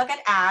 I suck at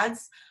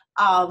ads.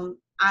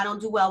 I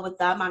don't do well with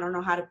them. I don't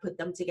know how to put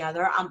them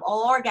together. I'm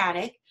all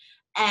organic,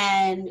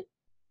 and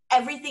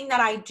everything that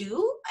I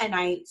do and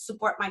I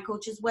support my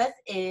coaches with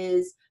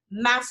is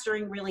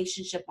mastering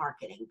relationship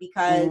marketing,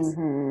 because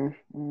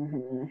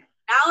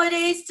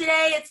nowadays,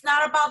 today, it's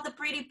not about the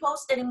pretty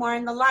post anymore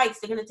and the likes.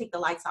 They're going to take the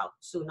likes out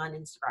soon on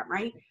Instagram,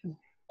 right?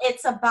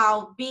 It's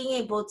about being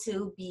able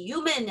to be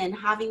human and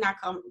having that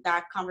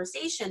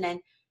conversation.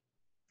 And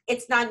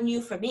it's not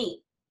new for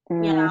me.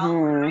 When I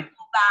go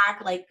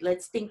back, like,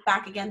 let's think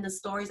back again, the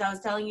stories I was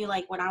telling you,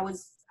 like when I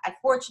was at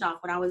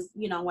Fortunoff, when I was,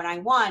 when I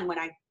won, when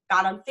I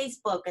got on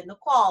Facebook and the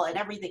call and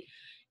everything.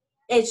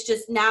 It's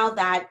just now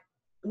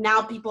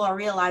people are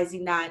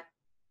realizing that,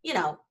 you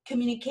know,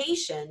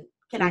 communication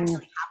can actually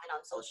happen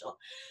on social.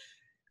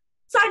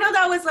 So I know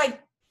that was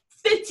like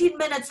 15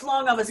 minutes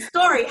long of a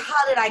story.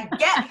 How did I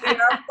get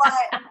here?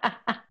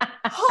 But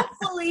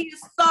hopefully you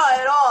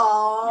saw it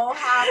all.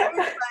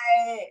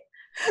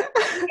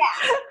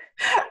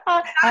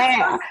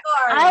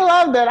 I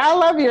loved it. I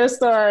love your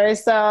story.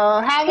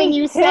 So having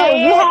you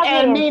say it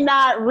and me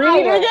not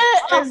reading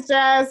it is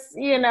just,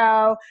 you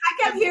know.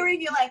 I kept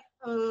hearing you like,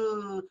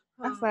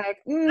 I was like,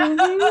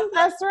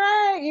 that's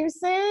right. You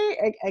see,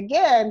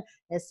 again,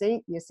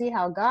 you see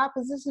how God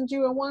positioned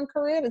you in one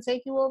career to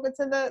take you over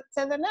to the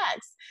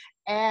next.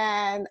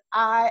 And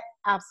I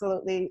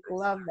absolutely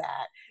love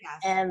that.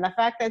 Yes. And the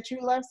fact that you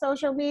love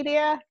social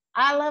media,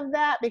 I love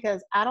that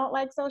because I don't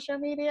like social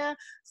media.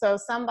 So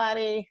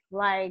somebody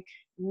like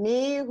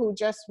me who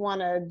just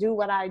want to do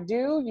what I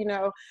do, you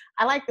know,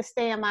 I like to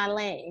stay in my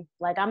lane.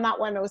 Like, I'm not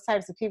one of those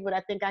types of people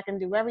that think I can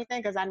do everything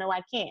because I know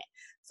I can't.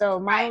 So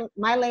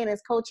my lane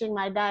is coaching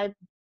my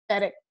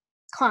diabetic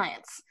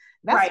clients.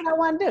 That's what I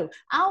want to do.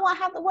 I don't want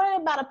to have to worry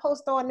about a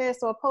post on this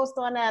or a post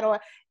on that, or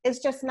it's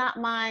just not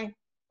my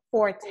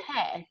forte.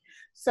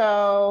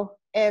 So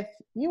if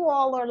you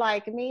all are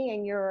like me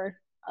and you're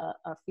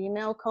a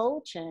female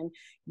coach and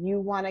you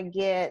want to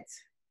get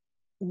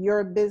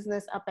your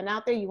business up and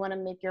out there, you want to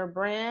make your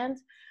brand,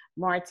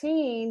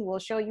 Martine will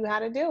show you how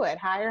to do it.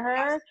 Hire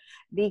her,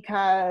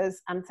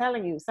 because I'm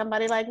telling you,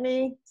 somebody like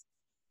me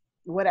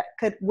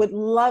would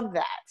love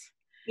that.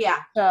 Yeah.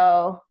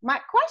 So my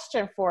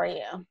question for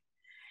you,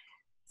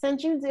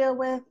 since you deal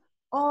with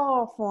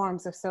all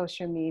forms of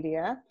social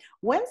media,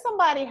 when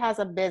somebody has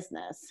a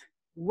business,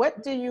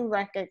 what do you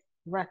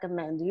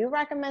recommend? Do you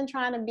recommend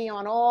trying to be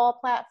on all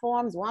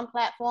platforms, one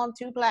platform,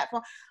 two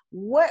platforms?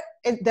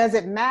 Does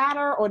it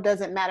matter, or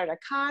does it matter the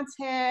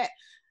content?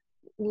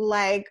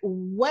 Like,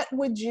 what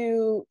would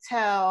you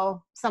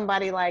tell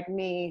somebody like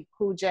me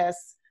who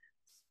just,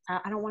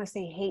 I don't want to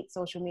say hate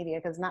social media,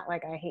 because not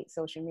like I hate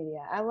social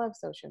media. I love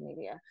social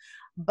media.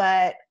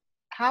 But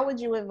how would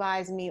you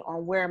advise me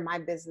on where my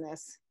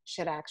business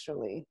should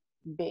actually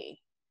be?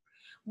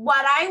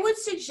 What I would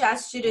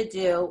suggest you to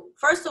do,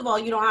 first of all,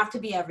 you don't have to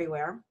be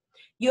everywhere.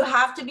 You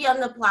have to be on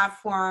the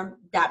platform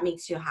that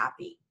makes you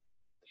happy.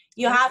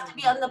 You have to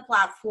be on the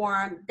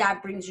platform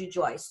that brings you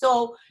joy.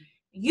 So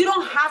you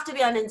don't have to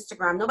be on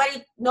Instagram.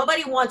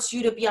 Nobody wants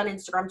you to be on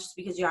Instagram just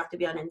because you have to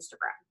be on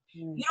Instagram.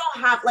 You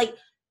don't have, like,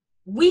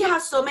 we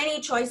have so many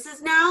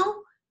choices now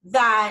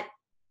that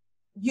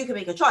you can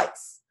make a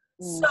choice.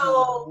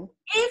 So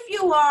if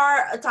you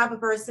are a type of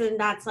person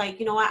that's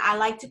like, you know what, I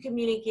like to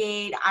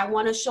communicate, I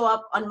want to show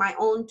up on my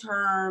own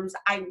terms,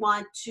 I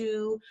want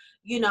to,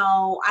 you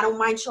know, I don't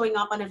mind showing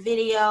up on a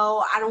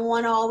video, I don't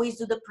want to always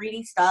do the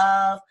pretty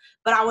stuff,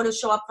 but I want to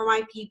show up for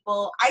my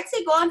people, I'd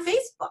say go on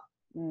Facebook.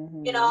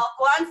 You know,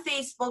 go on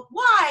Facebook.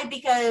 Why?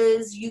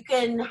 Because you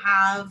can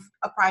have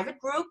a private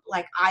group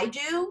like I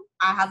do.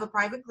 I have a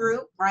private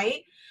group,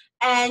 right?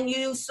 And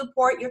you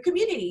support your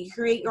community. You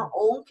create your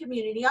own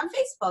community on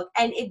Facebook,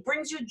 and it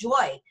brings you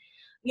joy.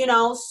 You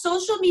know,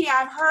 social media,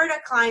 I've heard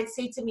a client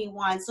say to me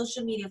once,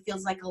 social media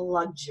feels like a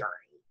luxury.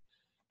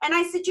 And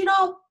I said, you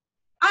know,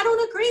 I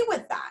don't agree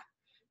with that.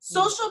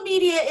 Social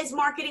media is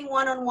marketing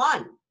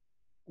one-on-one.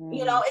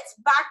 You know, it's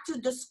back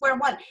to the square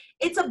one.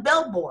 It's a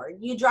billboard.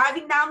 You're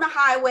driving down the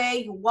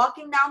highway, you're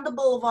walking down the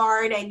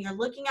boulevard, and you're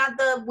looking at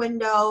the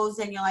windows,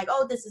 and you're like,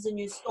 oh, this is a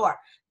new store.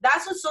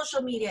 That's what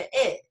social media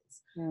is.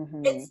 It's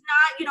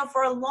not, you know,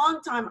 for a long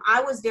time,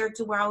 I was there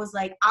to where I was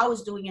like, I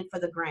was doing it for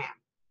the gram,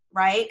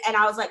 right? And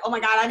I was like, oh my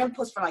God, I didn't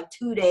post for like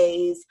 2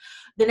 days.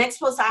 The next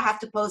post I have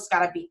to post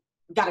gotta be it.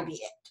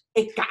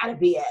 It gotta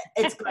be it.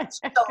 It's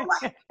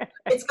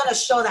gonna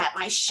show that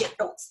my shit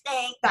don't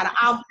stink, that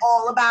I'm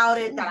all about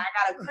it, that I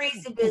got a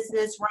crazy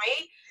business,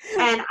 right?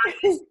 And I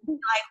used to be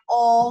like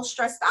all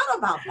stressed out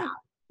about that.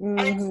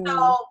 And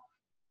so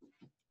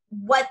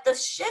what the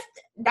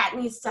shift that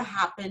needs to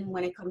happen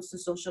when it comes to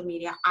social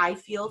media, I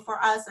feel for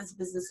us as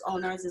business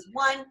owners, is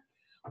one,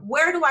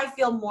 where do I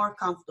feel more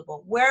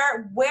comfortable?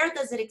 Where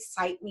does it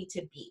excite me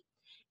to be?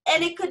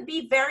 And it could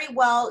be very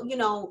well, you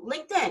know,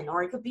 LinkedIn,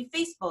 or it could be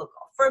Facebook.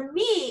 For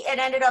me, it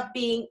ended up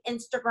being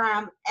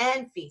Instagram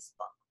and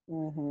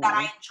Facebook that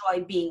I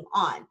enjoy being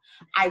on.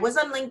 I was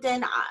on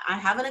LinkedIn. I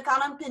have an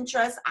account on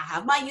Pinterest. I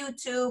have my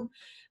YouTube.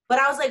 But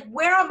I was like,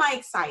 where am I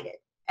excited?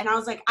 And I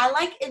was like, I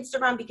like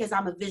Instagram because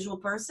I'm a visual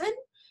person,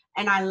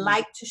 and I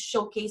like to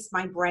showcase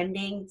my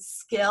branding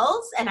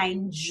skills, and I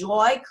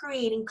enjoy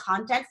creating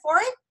content for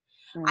it.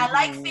 I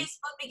like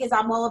Facebook because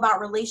I'm all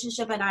about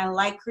relationship, and I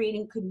like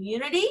creating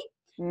community.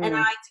 And I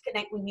like to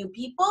connect with new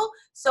people.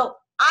 So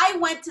I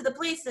went to the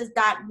places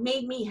that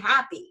made me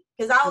happy,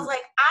 because I was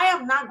like, I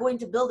am not going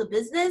to build a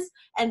business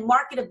and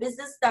market a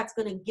business that's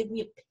going to give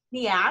me a pick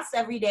me ass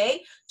every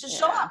day to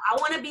show up. I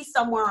want to be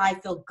somewhere I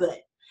feel good.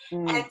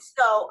 And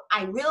so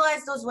I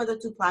realized those were the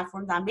two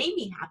platforms that made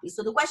me happy.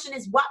 So the question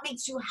is, what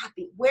makes you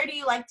happy? Where do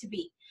you like to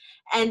be?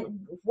 And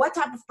what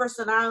type of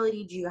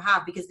personality do you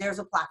have? Because there's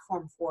a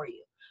platform for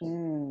you.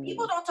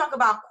 People don't talk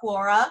about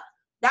Quora.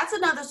 That's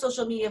another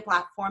social media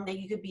platform that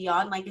you could be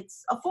on. Like,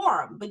 it's a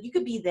forum, but you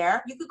could be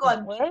there. You could go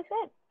and Where is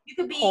it? you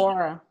could be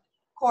Quora.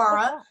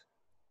 Quora.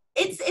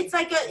 It's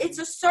like it's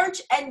a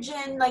search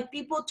engine. Like,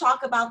 people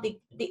talk about the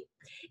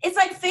it's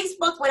like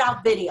Facebook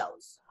without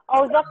videos.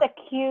 Oh, is that the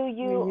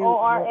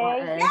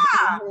QUORA?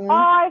 Yeah. Oh,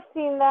 I've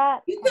seen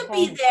that. You could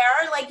be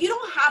there. Like, you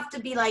don't have to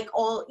be like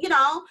all,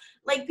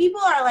 like, people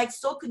are like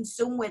so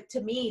consumed with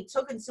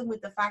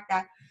the fact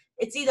that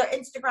it's either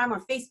Instagram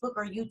or Facebook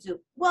or YouTube.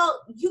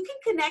 Well, you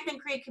can connect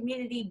and create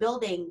community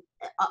building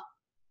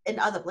in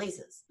other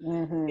places.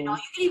 You can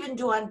even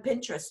do on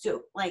Pinterest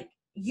too. Like,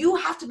 you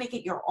have to make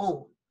it your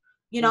own.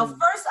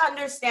 First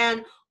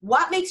understand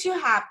what makes you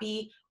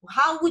happy.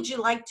 How would you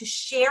like to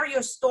share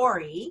your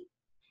story?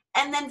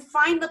 And then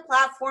find the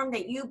platform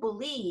that you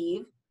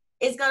believe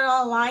is going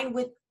to align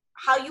with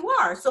how you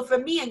are. So for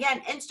me, again,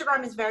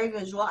 Instagram is very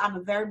visual. I'm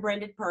a very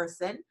branded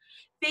person.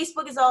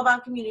 Facebook is all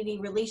about community,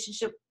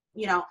 relationship.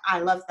 I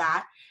love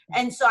that.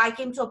 And so I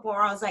came to a point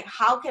where I was like,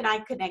 how can I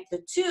connect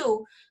the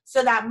two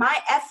so that my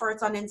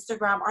efforts on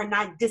Instagram are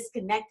not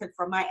disconnected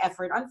from my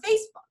effort on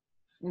Facebook?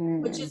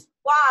 Which is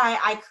why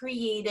I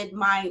created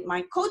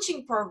my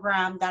coaching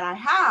program that I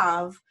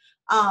have,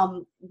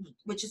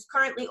 which is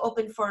currently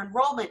open for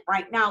enrollment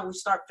right now. We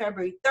start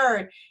February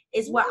 3rd,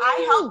 is where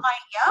I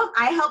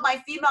help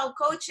my female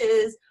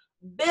coaches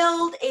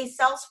build a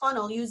sales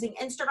funnel using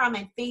Instagram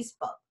and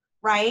Facebook,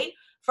 right?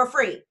 For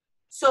free.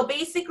 So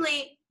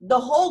basically, the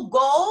whole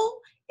goal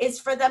is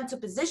for them to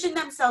position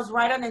themselves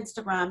right on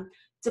Instagram,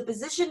 to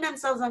position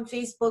themselves on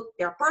Facebook,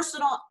 their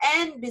personal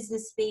and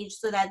business page,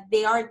 so that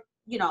they are,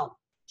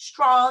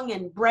 strong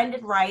and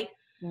branded right.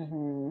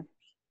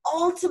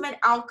 Ultimate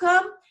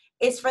outcome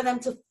is for them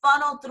to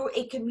funnel through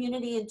a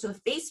community into a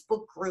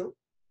Facebook group,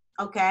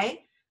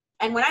 okay?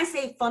 And when I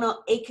say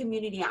funnel a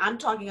community, I'm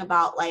talking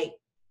about like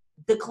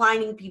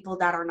declining people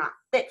that are not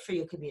fit for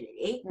your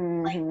community,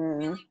 like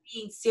really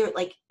being serious.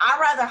 Like, I'd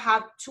rather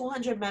have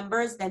 200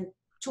 members than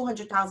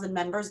 200,000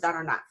 members that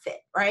are not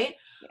fit, right?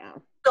 Yeah.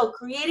 So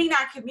creating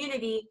that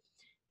community,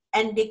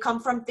 and they come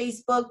from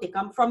Facebook, they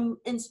come from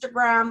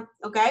Instagram,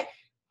 okay?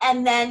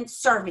 And then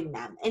serving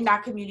them in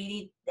that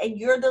community, and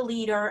you're the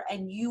leader,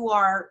 and you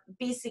are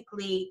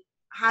basically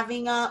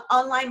having an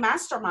online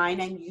mastermind,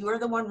 and you're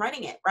the one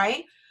running it,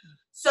 right?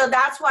 So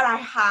that's what I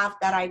have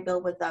that I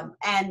build with them.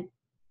 And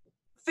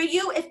for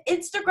you, if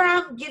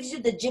Instagram gives you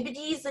the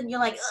jibbities and you're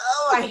like,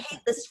 oh, I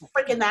hate this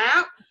freaking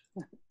app,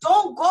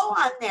 don't go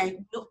on there.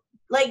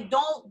 Like,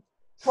 don't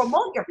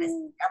promote your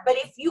business there. But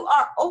if you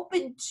are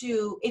open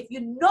to, if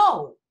you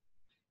know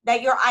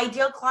that your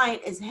ideal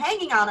client is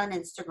hanging out on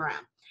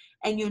Instagram,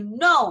 and you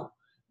know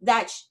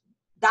that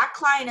that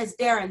client is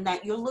there and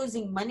that you're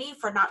losing money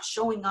for not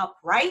showing up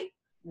right,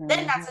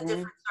 then that's a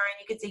different story.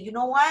 And you could say, you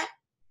know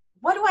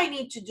what do I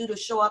need to do to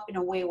show up in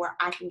a way where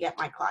I can get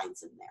my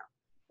clients in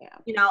there?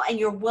 Yeah. And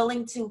you're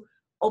willing to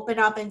open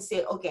up and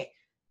say, okay,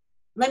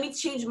 let me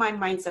change my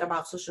mindset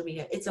about social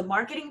media. It's a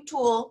marketing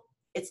tool.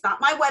 It's not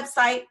my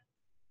website.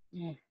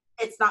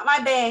 It's not my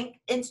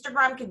bank.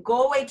 Instagram could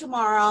go away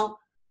tomorrow.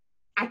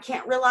 I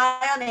can't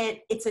rely on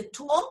it. It's a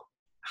tool.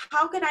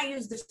 How can I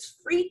use this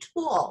free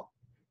tool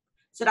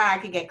so that I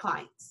can get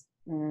clients?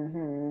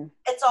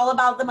 It's all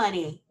about the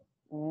money.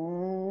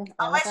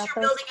 Unless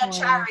you're building a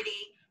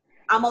charity,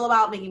 I'm all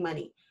about making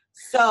money.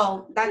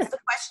 So that's the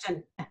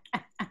question.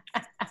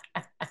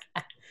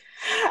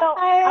 So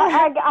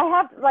I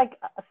have like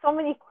so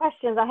many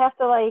questions. I have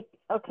to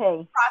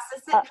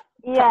process it.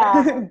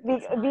 Yeah,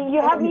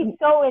 you have me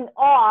so in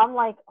awe. I'm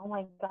like, oh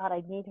my God,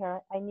 I need her.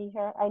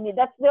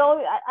 That's the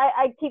only.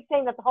 I keep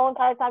saying that the whole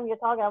entire time you're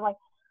talking. I'm like,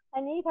 I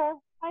need her.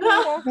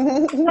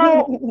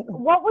 So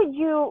what would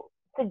you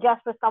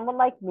suggest for someone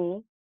like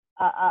me?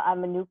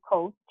 I'm a new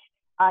coach.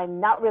 I'm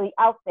not really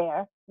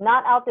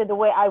not out there the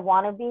way I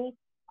want to be.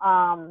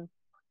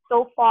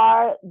 So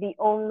far, the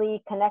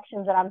only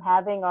connections that I'm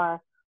having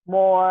are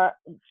more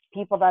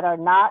people that are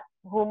not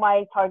who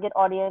my target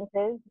audience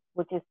is,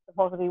 which is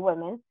supposed to be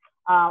women.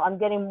 I'm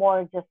getting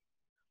more just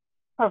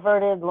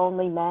perverted,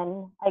 lonely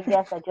men, I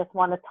guess, that just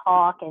want to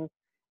talk and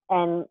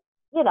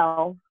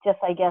just,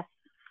 I guess,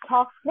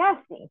 talk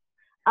nasty.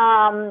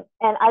 And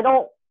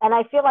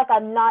I feel like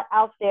I'm not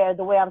out there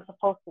the way I'm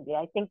supposed to be.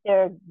 I think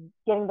they're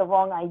getting the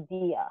wrong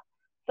idea.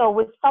 So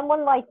with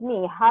someone like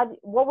me,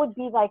 what would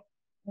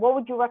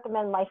you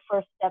recommend my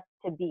first step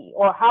to be,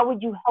 or how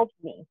would you help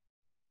me?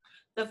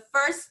 The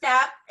first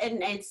step,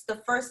 and it's the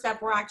first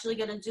step we're actually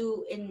going to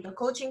do in the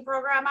coaching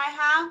program I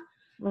have,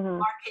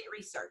 market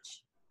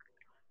research.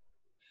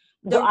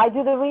 Do I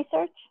do the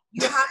research?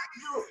 You have to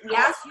do,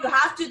 yes, you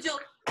have to do.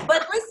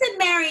 But listen,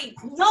 Mary,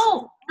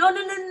 no.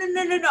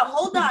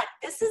 Hold on.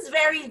 This is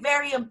very,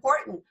 very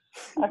important.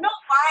 You know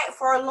why?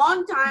 For a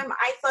long time,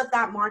 I thought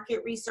that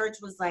market research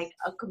was like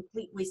a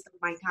complete waste of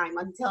my time,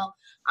 until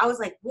I was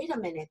like, wait a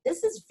minute,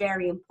 this is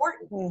very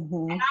important.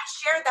 And I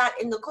share that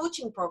in the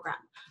coaching program.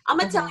 I'm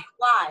going to tell you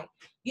why.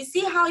 You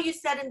see how you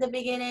said in the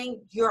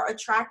beginning, you're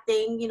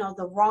attracting,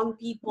 the wrong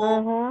people.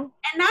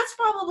 And And that's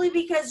probably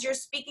because you're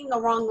speaking the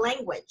wrong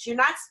language. You're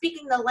not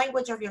speaking the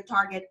language of your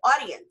target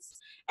audience.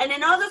 And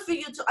in order for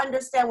you to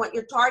understand what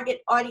your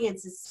target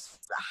audience is,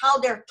 how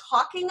they're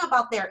talking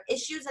about their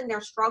issues and their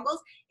struggles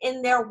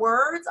in their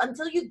words,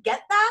 until you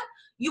get that,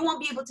 you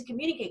won't be able to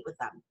communicate with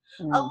them.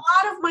 A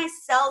lot of my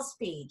sales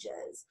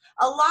pages,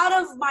 a lot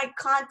of my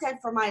content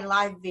for my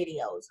live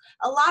videos,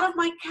 a lot of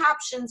my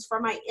captions for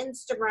my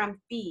Instagram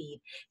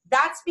feed,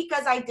 that's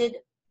because I did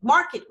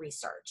market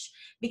research.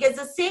 Because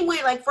the same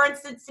way, like for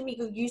instance,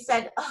 Tamika, you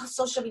said, oh,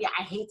 social media,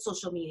 I hate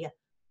social media.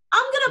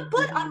 I'm going to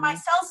put on my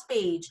sales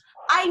page,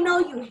 I know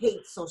you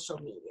hate social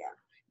media.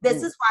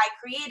 This is why I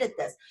created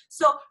this.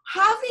 So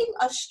having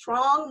a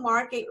strong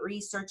market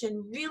research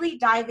and really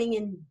diving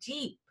in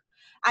deep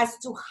as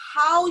to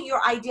how your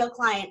ideal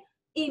client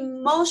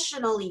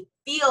emotionally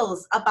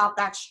feels about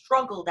that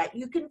struggle that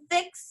you can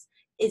fix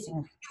is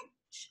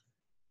huge.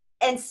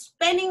 And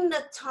spending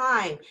the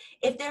time,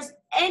 if there's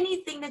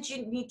anything that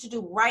you need to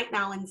do right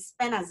now and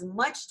spend as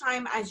much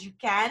time as you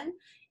can,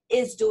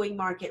 is doing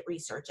market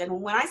research.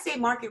 And when I say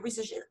market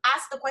research,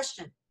 ask the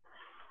question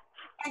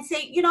and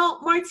say, you know,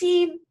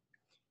 Martine,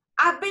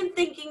 I've been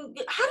thinking,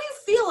 how do you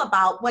feel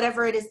about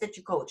whatever it is that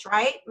you coach,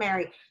 right,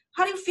 Mary?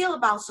 How do you feel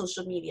about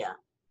social media?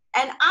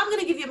 And I'm going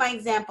to give you my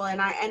example,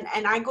 and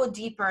I go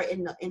deeper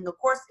in the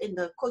course, in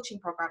the coaching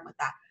program with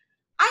that.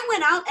 I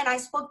went out and I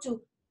spoke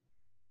to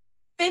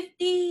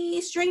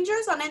 50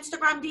 strangers on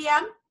Instagram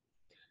DM,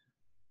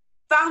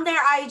 found their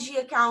IG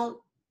account.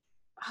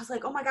 I was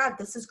like, oh my God,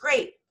 this is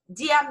great.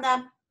 DM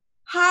them.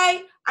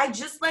 Hi, I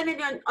just landed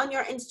on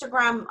your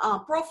Instagram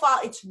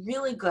profile. It's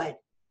really good.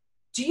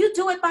 Do you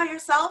do it by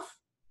yourself?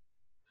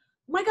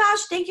 Oh my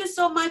gosh, thank you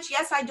so much.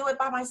 Yes, I do it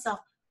by myself.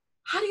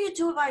 How do you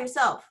do it by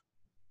yourself?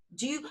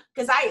 Do you,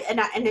 because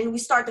and then we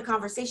start the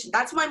conversation.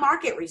 That's my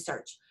market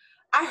research.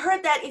 I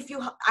heard that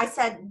I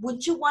said,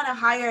 would you want to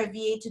hire a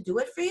VA to do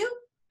it for you?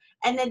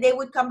 And then they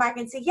would come back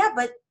and say, yeah,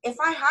 but if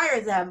I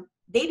hire them,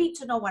 they need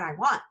to know what I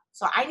want.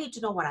 So I need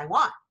to know what I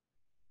want.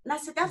 And I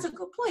said, that's a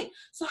good point.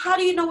 So how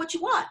do you know what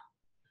you want?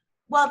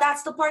 Well,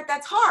 that's the part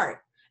that's hard.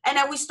 And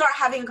then we start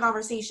having a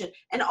conversation.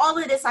 And all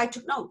of this, I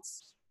took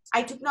notes.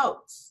 I took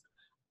notes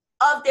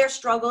of their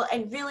struggle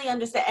and really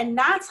understand. And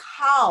that's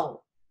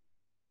how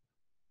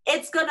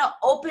it's going to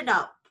open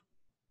up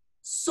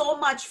so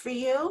much for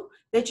you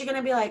that you're going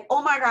to be like,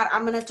 oh my God,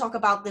 I'm going to talk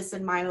about this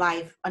in my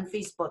live on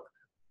Facebook.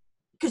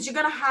 Because you're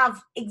going to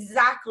have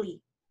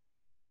exactly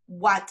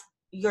what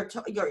your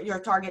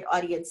target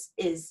audience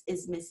is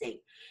missing.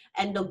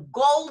 And the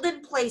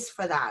golden place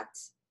for that,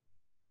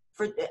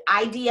 for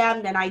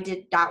IDM, then I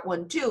did that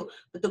one too,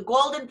 but the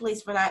golden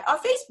place for that are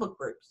Facebook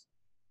groups.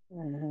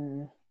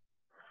 Mm-hmm.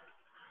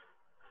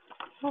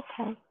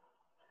 Okay.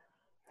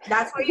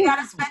 That's where you got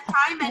to spend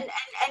time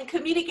and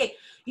communicate.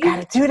 You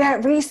gotta do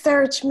that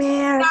research,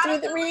 man. Do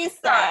the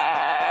research.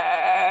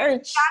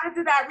 Gotta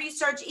do that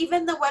research.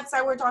 Even the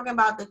website we're talking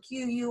about, the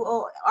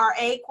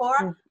QURA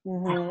Core,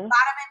 Mm-hmm. a lot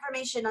of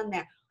information on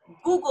there.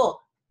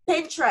 Google,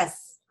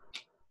 Pinterest,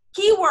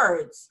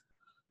 keywords.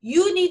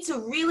 You need to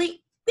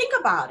really think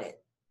about it.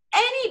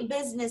 Any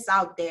business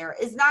out there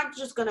is not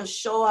just going to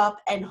show up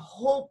and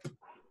hope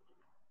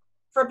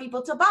for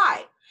people to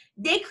buy.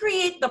 They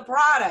create the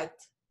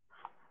product.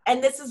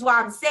 And this is why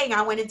I'm saying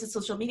I went into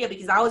social media,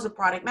 because I was a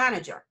product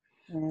manager.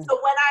 Mm. So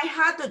when I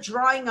had the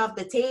drawing of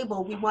the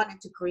table we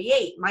wanted to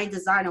create, my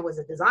designer was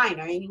a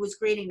designer and he was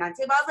creating that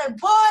table. I was like,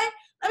 boy,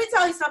 let me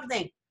tell you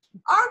something.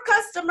 Our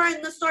customer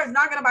in the store is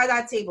not going to buy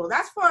that table.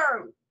 That's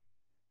for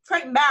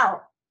Crate and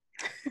Barrel.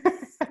 You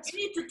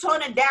need to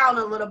tone it down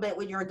a little bit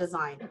with your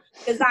design,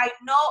 because I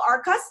know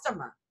our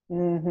customer.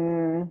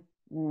 Mm-hmm.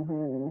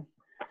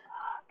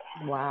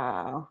 Mm-hmm.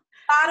 Wow.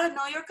 You gotta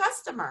know your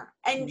customer,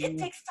 and it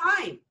takes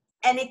time,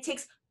 and it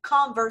takes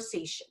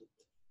conversation.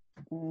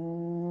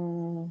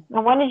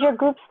 Now, when is your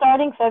group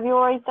starting?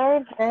 February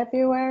 3rd?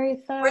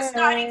 February 3rd. We're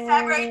starting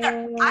February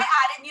 3rd. I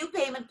had a new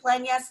payment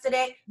plan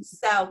yesterday,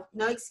 so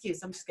no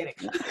excuse. I'm just kidding.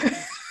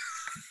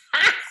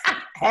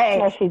 Hey,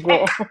 yes, she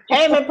did.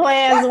 Payment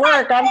plans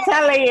work. I'm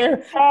telling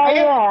you.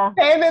 Yeah.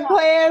 Payment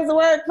plans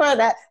work for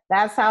that.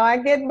 That's how I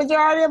get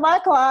majority of my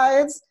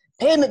clients.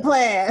 Payment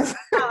plans.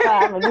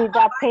 I'm gonna need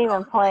that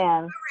payment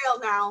plan. For real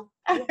now.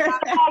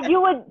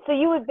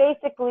 You would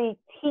basically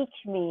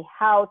teach me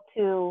how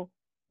to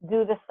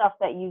do the stuff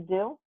that you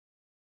do.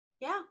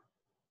 Yeah.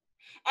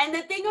 And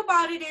the thing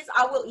about it is,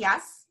 I will.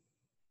 Yes.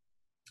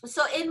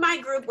 So in my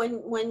group,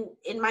 when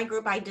in my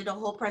group, I did a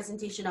whole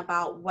presentation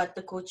about what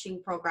the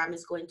coaching program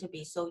is going to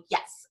be. So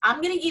yes,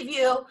 I'm going to give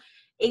you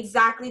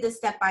exactly the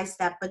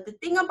step-by-step. But the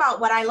thing about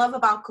what I love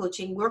about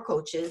coaching, we're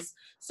coaches,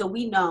 so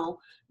we know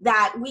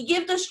that we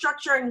give the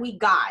structure and we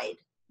guide.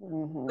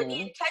 Mm-hmm. But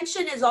the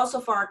intention is also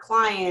for our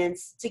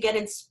clients to get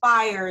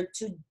inspired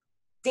to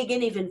dig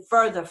in even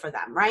further for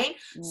them, right?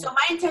 Mm. So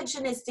my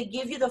intention is to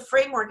give you the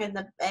framework and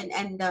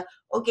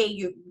okay,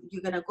 you're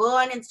gonna go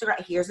on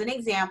Instagram. Here's an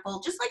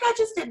example, just like I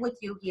just did with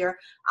you here.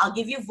 I'll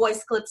give you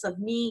voice clips of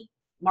me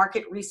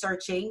market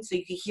researching, so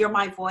you can hear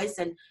my voice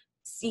and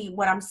see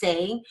what I'm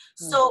saying.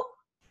 Mm. So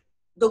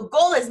The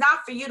goal is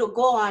not for you to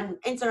go on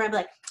Instagram and be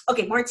like,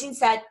 okay, Martine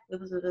said, blah,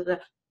 blah, blah, blah,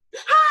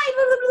 hi,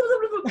 blah, blah, blah,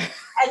 blah, blah.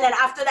 And then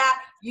after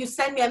that, you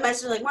send me a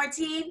message like,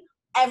 Martine,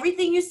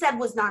 everything you said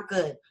was not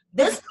good.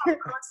 This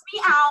hurts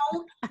me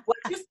out. What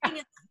you're saying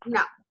is,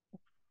 no.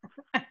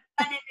 No.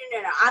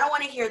 I don't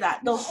want to hear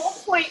that. The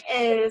whole point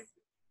is,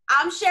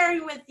 I'm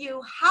sharing with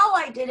you how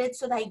I did it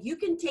so that you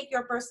can take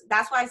your person.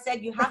 That's why I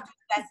said you have to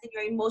invest in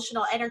your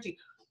emotional energy.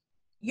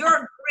 You're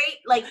great,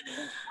 like,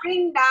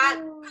 bring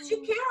that, because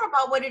you care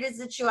about what it is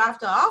that you have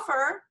to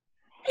offer,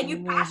 and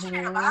you're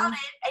passionate about it,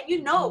 and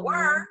you know it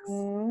works.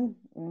 You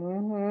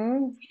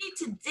need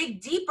to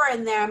dig deeper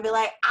in there and be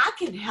like, I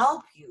can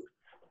help you.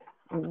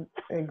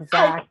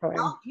 Exactly.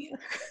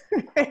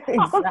 Exactly.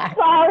 I'm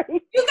sorry.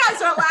 You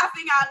guys are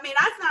laughing at me.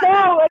 That's not.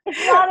 No,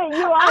 it's not at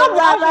you. I'm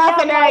not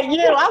laughing at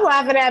you. I'm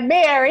laughing at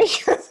Mary.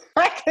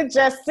 I could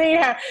just see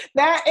her.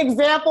 That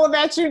example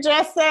that you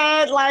just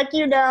said, like,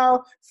 you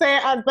know, say,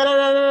 and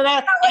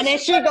then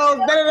she goes,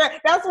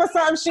 that's what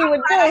something she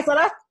would do. So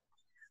that's.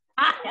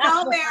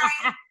 No, Mary,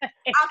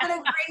 I'm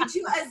going to grade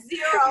you a 0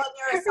 on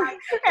your assignment.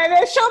 And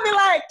then she'll be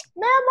like,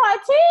 man,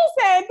 Martine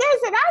said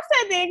this, and I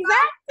said the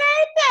exact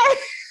same thing.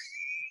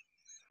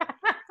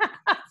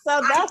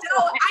 So that's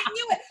I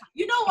knew it.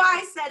 You know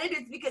why I said it?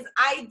 It's because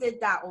I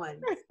did that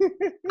one.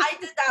 I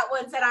did that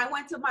once, and I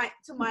went to my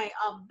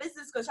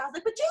business coach. I was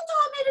like, but you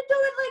told me to do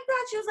it like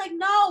that. She was like,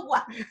 no.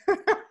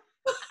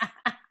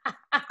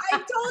 I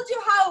told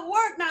you how it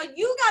worked. Now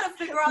you got to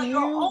figure out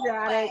your own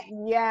way.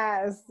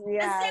 Yes. The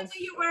same way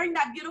you're wearing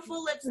that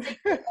beautiful lipstick.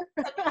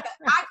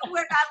 I can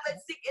wear that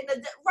lipstick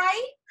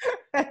right?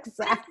 Exactly.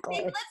 It's the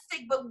same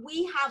lipstick, but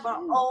we have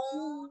our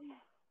own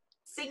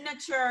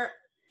signature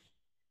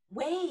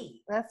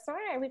way. That's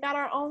right. We got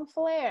our own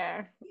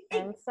flair.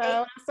 And so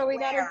that's what we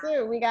got to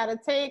do. We got to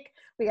take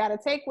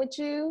what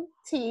you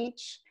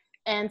teach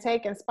and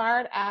take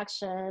inspired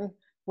action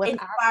with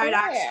our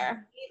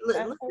flair.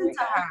 Listen to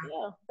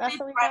her. That's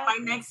what we got. got. My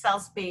next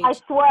sales page. I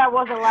swear I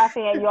wasn't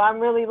laughing at you. I'm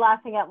really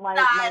laughing at my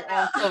own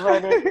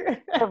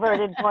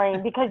perverted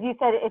brain, because you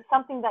said it's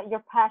something that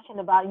you're passionate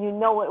about. You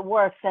know it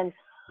works, and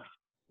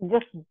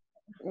just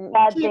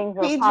bad things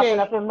are popping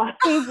up in my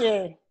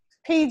PG.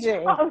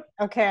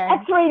 Okay.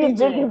 X-rated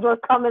visions were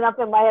coming up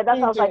in my head. That's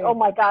why I was like, oh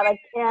my God, I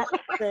can't.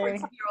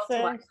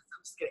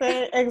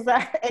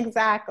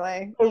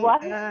 Exactly. It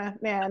what?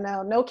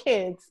 No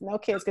kids,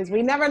 because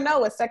we never know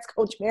what sex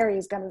coach Mary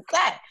is going to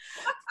say.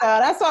 So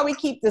that's why we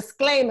keep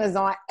disclaimers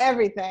on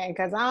everything,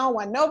 because I don't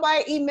want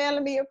nobody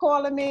emailing me or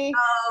calling me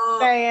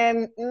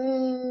saying,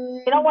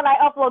 You know, when I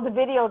upload the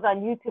videos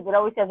on YouTube, it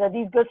always says, are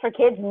these good for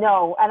kids?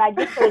 No. And I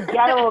just say a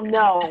general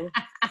no,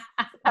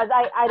 because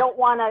I don't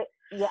want to.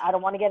 Yeah, I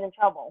don't want to get in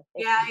trouble.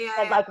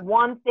 It's like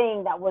one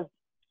thing that was,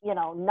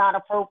 not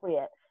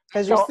appropriate.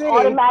 Because so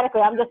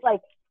automatically, I'm just like,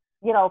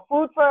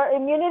 food for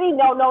immunity?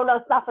 No,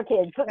 it's not for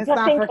kids. It's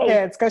not for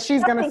kids, because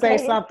she's going to say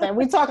something.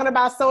 We're talking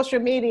about social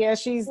media.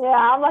 She's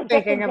I'm like,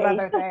 thinking of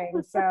other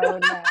things. So,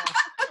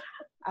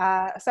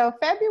 no. So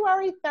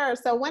February 3rd.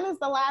 So when is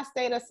the last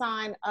day to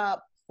sign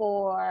up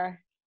for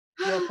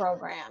your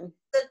program?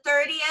 The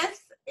 30th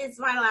is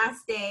my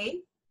last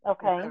day.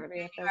 Okay.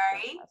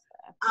 February.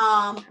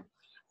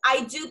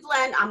 I do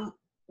plan, I'm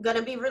going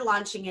to be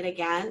relaunching it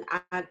again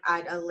at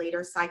a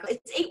later cycle.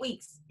 It's 8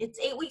 weeks. It's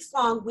 8 weeks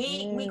long.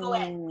 We go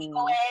in.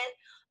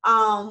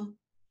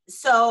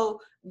 So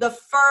the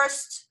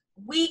first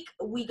week,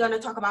 we're going to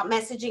talk about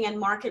messaging and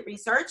market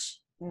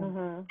research.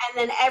 And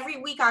then every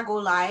week I go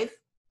live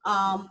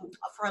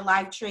for a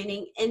live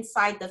training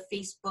inside the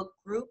Facebook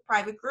group,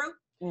 private group,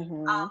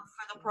 for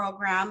the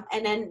program.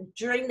 And then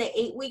during the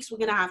 8 weeks, we're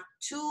going to have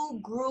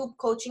 2 group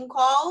coaching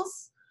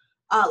calls.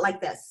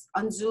 Like this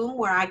on Zoom,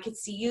 where I could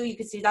see you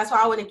could see. That's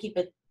why I want to keep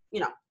it,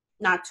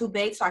 not too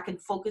big, so I can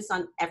focus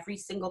on every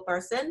single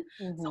person.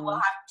 So we'll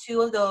have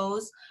 2 of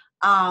those.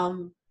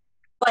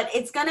 But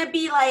it's gonna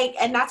be like,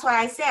 and that's why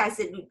I said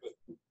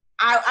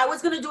I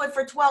was gonna do it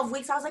for 12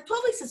 weeks. I was like,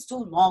 12 weeks is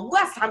too long. Who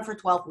has time for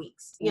 12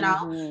 weeks? You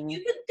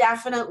could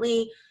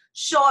definitely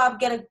show up,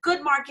 get a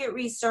good market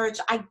research.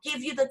 I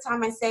give you the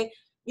time. I say,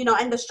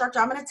 and the structure.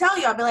 I'm gonna tell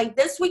you. I'll be like,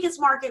 this week is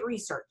market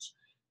research.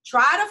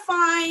 Try to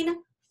find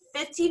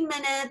 15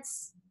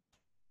 minutes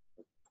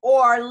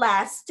or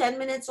less, 10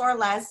 minutes or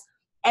less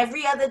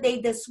every other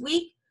day this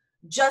week,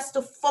 just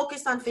to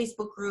focus on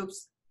Facebook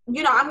groups.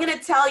 I'm going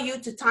to tell you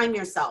to time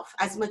yourself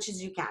as much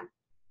as you can.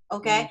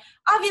 Okay.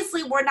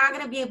 Obviously you're not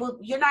going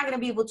to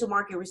be able to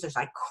market research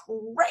like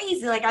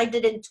crazy, like I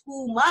did in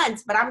 2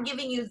 months, but I'm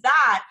giving you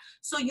that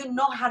so you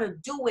know how to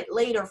do it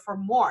later for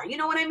more. You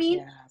know what I mean?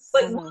 Yes.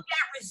 But we'll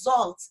get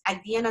results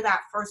at the end of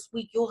that first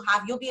week. You'll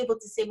be able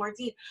to say,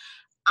 Martine,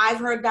 I've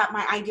heard that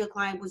my ideal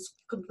client was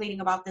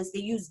complaining about this. They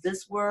used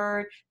this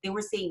word. They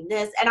were saying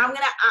this. And I'm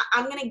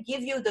gonna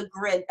give you the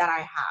grid that I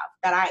have,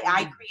 that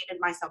I created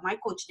myself. My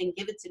coach didn't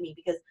give it to me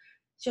because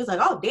she was like,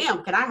 oh,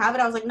 damn, can I have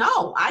it? I was like,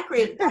 no, I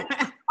created that. You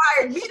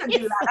inspired me to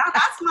do that. Now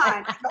that's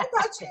mine. Don't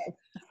touch it.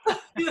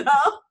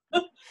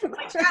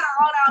 Like she had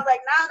her own. I was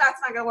like, no, that's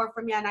not gonna work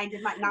for me. And I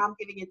did my. Now I'm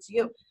giving it to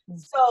you.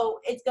 So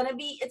it's gonna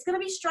be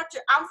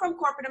structured. I'm from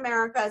corporate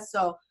America,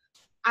 so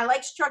I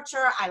like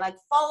structure. I like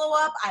follow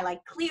up. I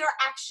like clear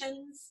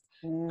actions.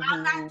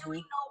 I'm not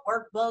doing no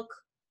workbook.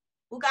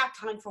 Who got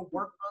time for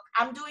workbook?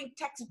 I'm doing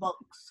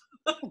textbooks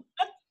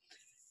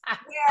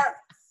where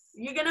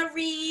you're gonna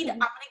read. I'm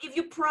gonna give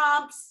you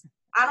prompts.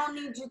 I don't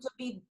need you to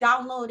be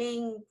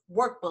downloading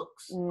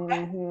workbooks.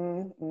 Okay?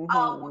 We're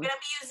gonna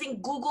be using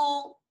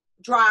Google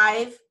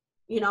Drive.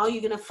 You know,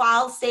 you're gonna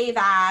file, save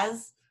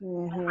as.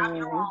 Have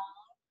your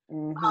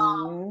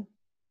own.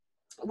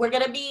 We're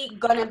gonna be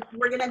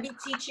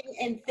teaching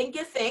in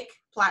Thinkific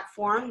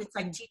platform. It's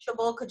like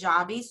Teachable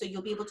Kajabi, so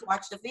you'll be able to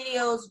watch the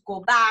videos, go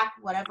back,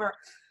 whatever,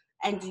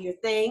 and do your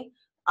thing.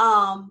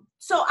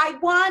 So I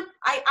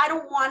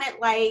don't want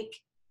it like,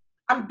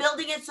 I'm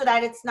building it so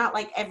that it's not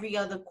like every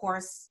other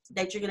course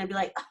that you're gonna be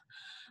like,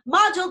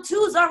 module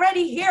 2 is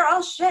already here.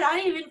 Oh shit, I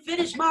didn't even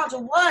finish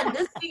module 1.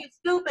 This thing is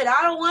stupid.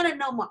 I don't want it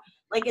no more.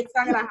 Like, it's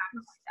not gonna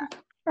happen like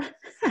that.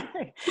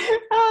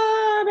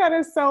 Oh, that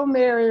is so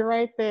Mary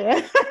right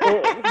there.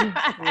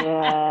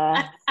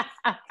 Yeah.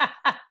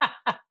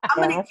 I'm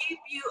gonna keep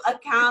you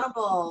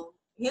accountable.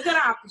 You're gonna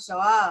have to show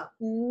up.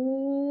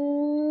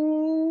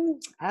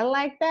 I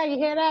like that. You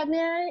hear that,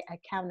 Mary?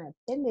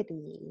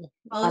 Accountability.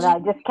 And I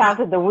just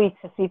counted the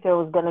weeks to see if it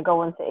was going to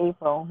go into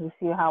April. You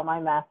see how my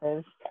math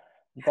is.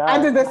 I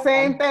did the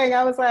same thing.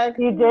 I was like,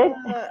 you did?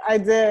 I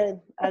did.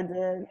 I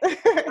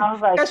was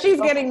like, because she's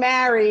getting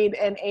married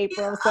in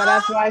April, so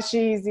that's why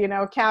she's,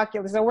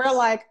 calculating. So we're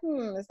like,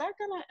 is that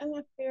gonna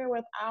interfere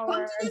with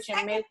our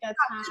Jamaica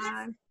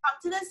time? Come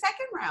to the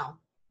second round.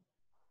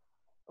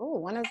 Oh,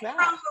 when is that?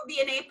 Round will be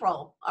in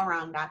April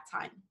around that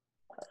time.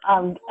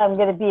 I'm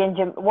going to be in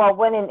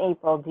when in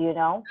April? Do you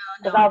know?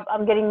 Because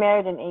I'm getting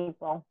married in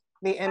April.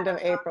 The end of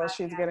April,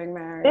 she's getting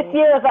married. This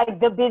year is like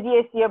the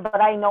busiest year,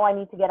 but I know I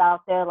need to get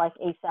out there like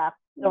ASAP.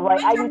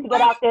 I need to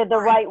get out there the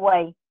right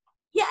way.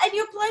 Yeah, and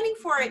you're planning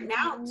for it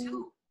now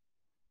too.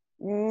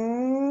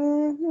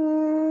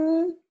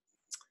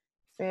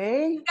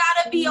 See? You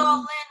gotta be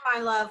all in, my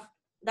love.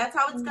 That's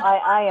how it's gonna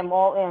I am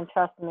all in,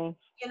 trust me.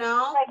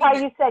 Like how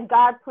you said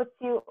God puts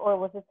you, or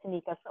was it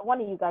Tanika? One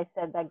of you guys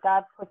said that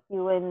God puts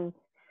you in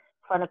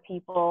front of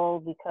people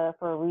because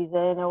for a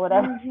reason or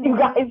whatever you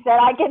guys said.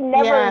 I can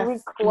never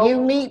recall. You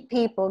meet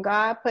people.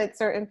 God put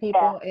certain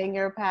people in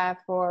your path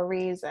for a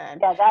reason.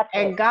 Yeah, that's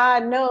and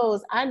God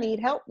knows I need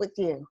help with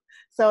you.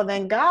 So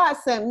then God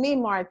sent me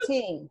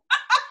Martine.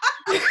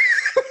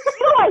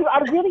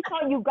 I really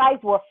thought you guys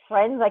were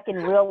friends, like in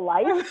real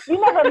life. You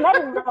never met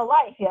in real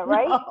life yet,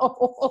 right?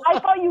 No. I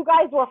thought you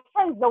guys were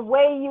friends. The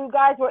way you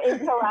guys were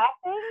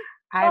interacting.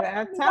 I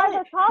you guys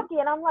are talking,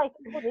 and I'm like,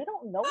 oh, they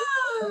don't know.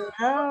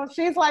 No,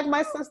 she's like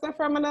my sister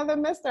from another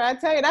mister. I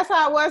tell you, that's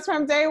how it was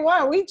from day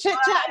one. We chit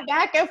chat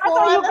back and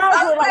forth. I thought you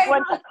guys were like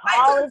went to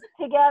college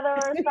together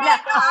or something. I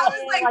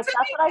was like, that's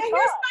what I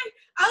thought.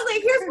 I was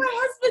like, here's my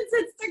husband's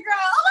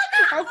Instagram. Oh my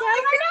God. I was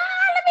like,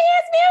 let me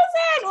hear his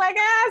music. Like,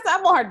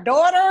 I'm on her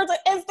daughter's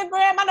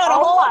Instagram. I know the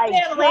whole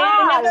family.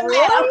 God,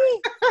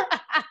 really?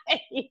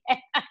 Yeah,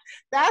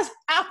 that's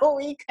how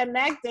we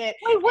connected.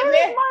 Wait,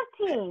 where is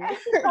Martine? Is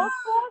she close to us?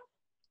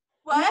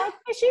 What?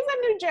 She's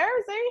in New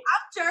Jersey.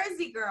 I'm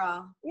Jersey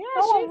girl. Yeah,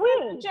 she's in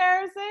New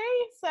Jersey.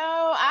 So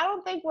I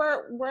don't think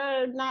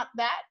we're not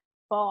that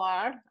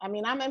far. I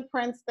mean, I'm in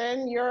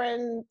Princeton. You're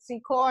in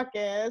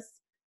Secaucus.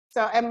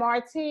 So, and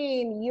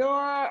Martine,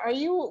 are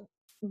you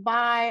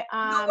by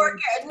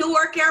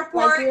Newark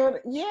Airport?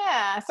 Like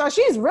yeah. So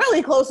she's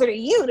really closer to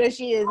you than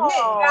she is me.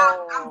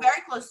 Yeah, I'm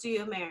very close to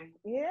you, Mary.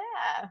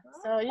 Yeah.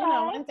 So,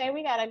 one day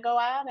we gotta go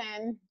out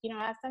and,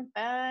 have some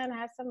fun,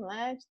 have some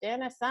lunch,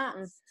 dinner,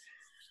 something.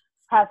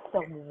 Have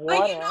some water.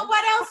 But you know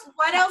what else?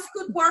 What else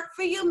could work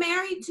for you,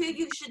 Mary? Too,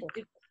 you should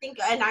think,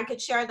 and I could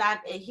share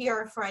that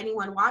here for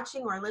anyone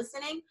watching or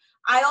listening.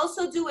 I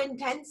also do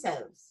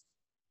intensives.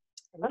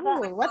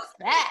 Ooh, what's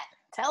that?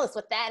 Tell us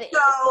what that is.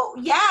 So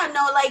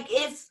like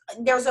if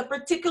there's a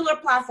particular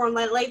platform,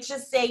 like let's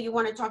just say you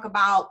want to talk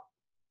about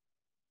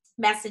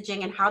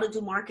messaging and how to do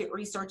market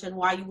research and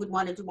why you would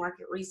want to do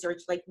market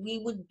research. Like we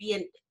would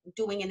be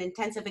doing an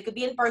intensive. It could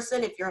be in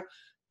person if you're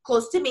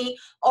close to me,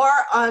 or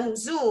on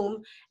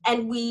Zoom,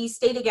 and we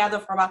stay together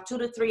for about 2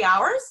 to 3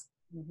 hours,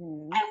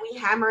 and we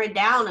hammer it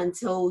down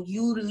until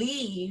you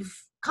leave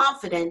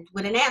confident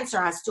with an answer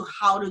as to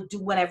how to do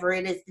whatever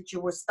it is that you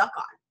were stuck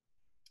on.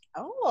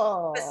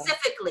 Oh.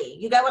 Specifically,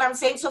 you get what I'm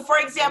saying? So for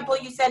example,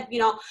 you said,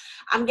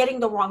 I'm getting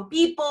the wrong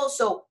people.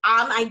 So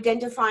I'm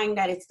identifying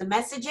that it's the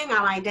messaging.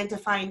 I'm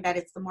identifying that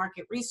it's the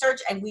market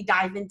research, and we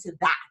dive into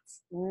that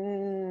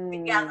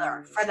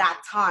together for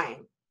that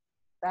time.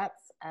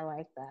 I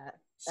like that.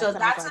 So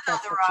that's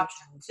another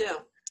option too.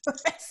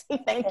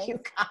 Thank you,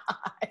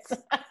 guys.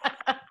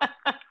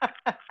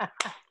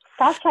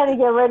 Stop trying to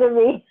get rid of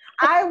me.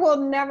 I will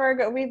never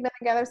go. We've been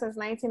together since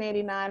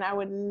 1989. I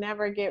would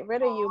never get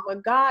rid of you,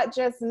 but God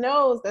just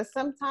knows that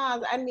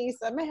sometimes I need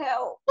some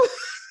help.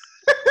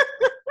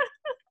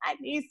 I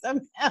need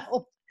some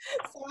help.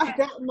 So I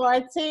got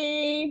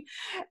Martine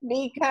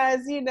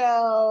because, you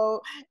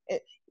know,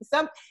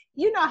 some,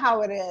 you know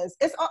how it is.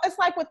 It's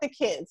like with the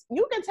kids.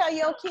 You can tell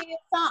your kids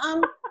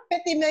something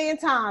 50 million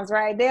times,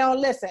 right? They don't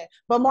listen.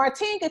 But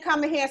Martine could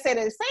come in here and say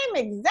the same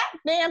exact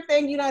damn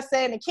thing you done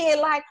said, and the kid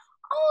like,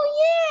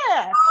 oh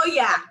yeah. Oh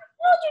yeah.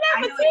 Told you that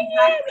I for know 10 exactly.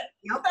 years.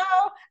 Yep.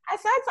 So I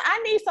said,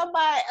 I need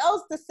somebody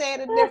else to say it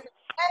a different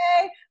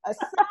way, or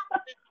something,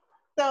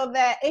 so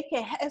that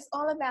it's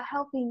all about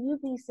helping you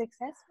be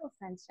successful,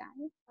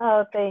 sunshine.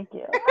 Oh, thank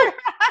you.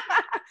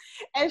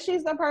 And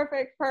she's the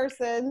perfect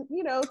person,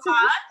 you know, to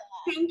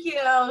do, Thank you. you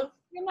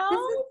This is know.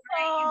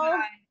 great, you So,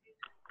 guys.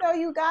 so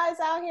you guys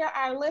out here,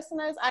 our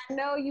listeners, I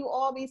know you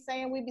all be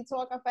saying we be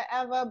talking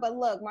forever, but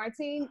look,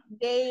 Martine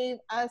gave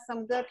us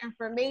some good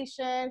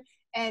information,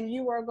 and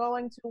you are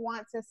going to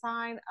want to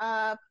sign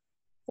up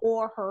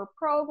for her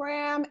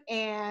program.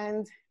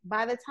 And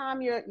by the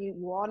time you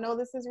all know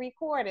this is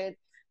recorded,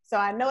 so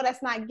I know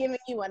that's not giving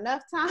you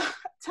enough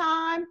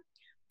time,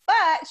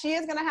 but she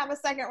is going to have a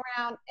second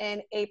round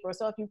in April.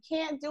 So if you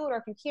can't do it, or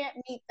if you can't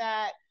meet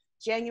that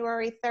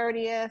January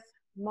 30th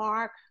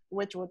mark,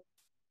 which would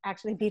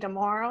actually be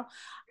tomorrow,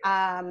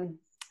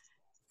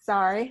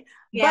 sorry.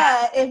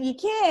 Yeah. But if you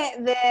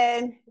can't,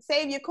 then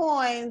save your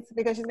coins,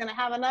 because she's going to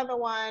have another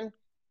one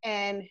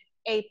in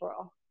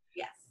April.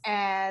 Yes.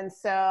 And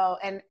so,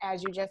 and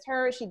as you just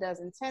heard, she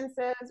does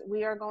intensives.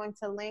 We are going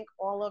to link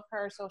all of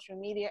her social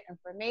media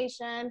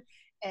information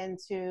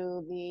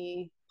into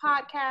the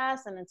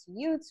podcast and into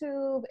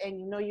YouTube. And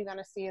you know, you're going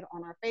to see it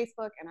on our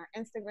Facebook and our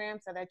Instagram,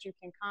 so that you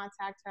can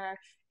contact her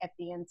if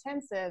the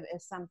intensive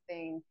is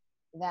something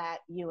that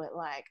you would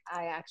like.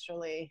 I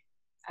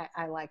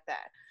like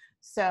that.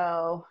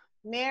 So,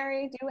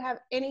 Mary, do you have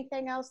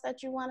anything else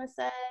that you want to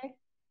say?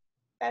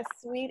 That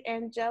sweet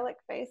angelic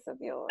face of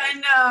yours. I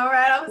know,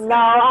 right? No,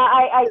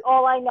 I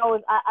all I know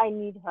is I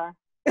need her.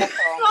 That's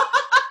all.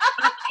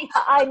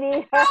 I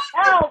need her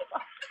help.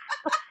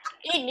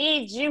 He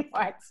needs you,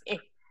 Martine.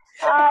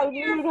 I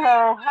need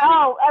her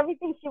help.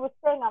 Everything she was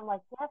saying, I'm like,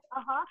 yes,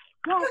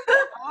 yes.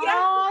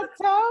 I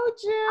told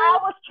you. I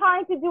was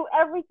trying to do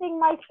everything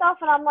myself,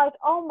 and I'm like,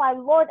 oh my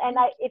Lord, and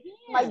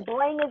my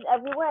brain is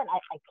everywhere, and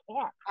I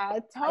can't. I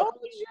told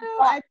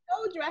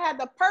you I had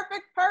the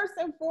perfect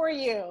person for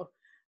you.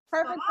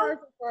 Perfect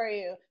person for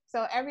you.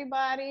 So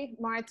everybody,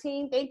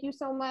 Martine, thank you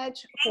so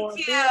much for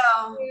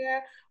being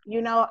here.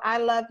 You know, I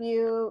love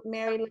you.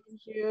 Mary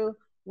loves you.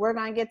 We're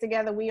going to get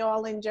together. We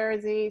all in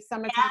Jersey.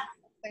 Summertime.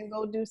 And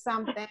go do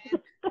something.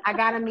 I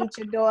gotta meet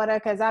your daughter,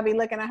 because I'll be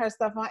looking at her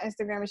stuff on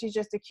Instagram, and she's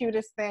just the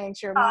cutest thing.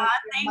 She reminds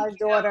me of my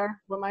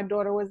daughter when my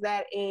daughter was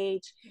that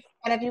age.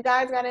 And if you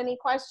guys got any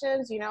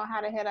questions, you know how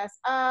to hit us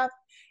up.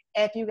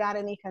 If you got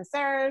any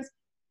concerns,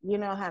 you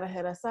know how to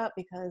hit us up,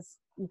 because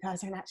you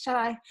guys are not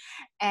shy.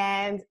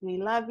 And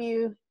we love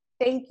you.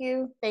 Thank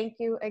you. Thank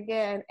you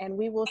again. And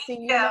we will see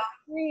you next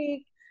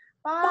week.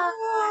 Bye.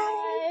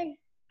 Bye.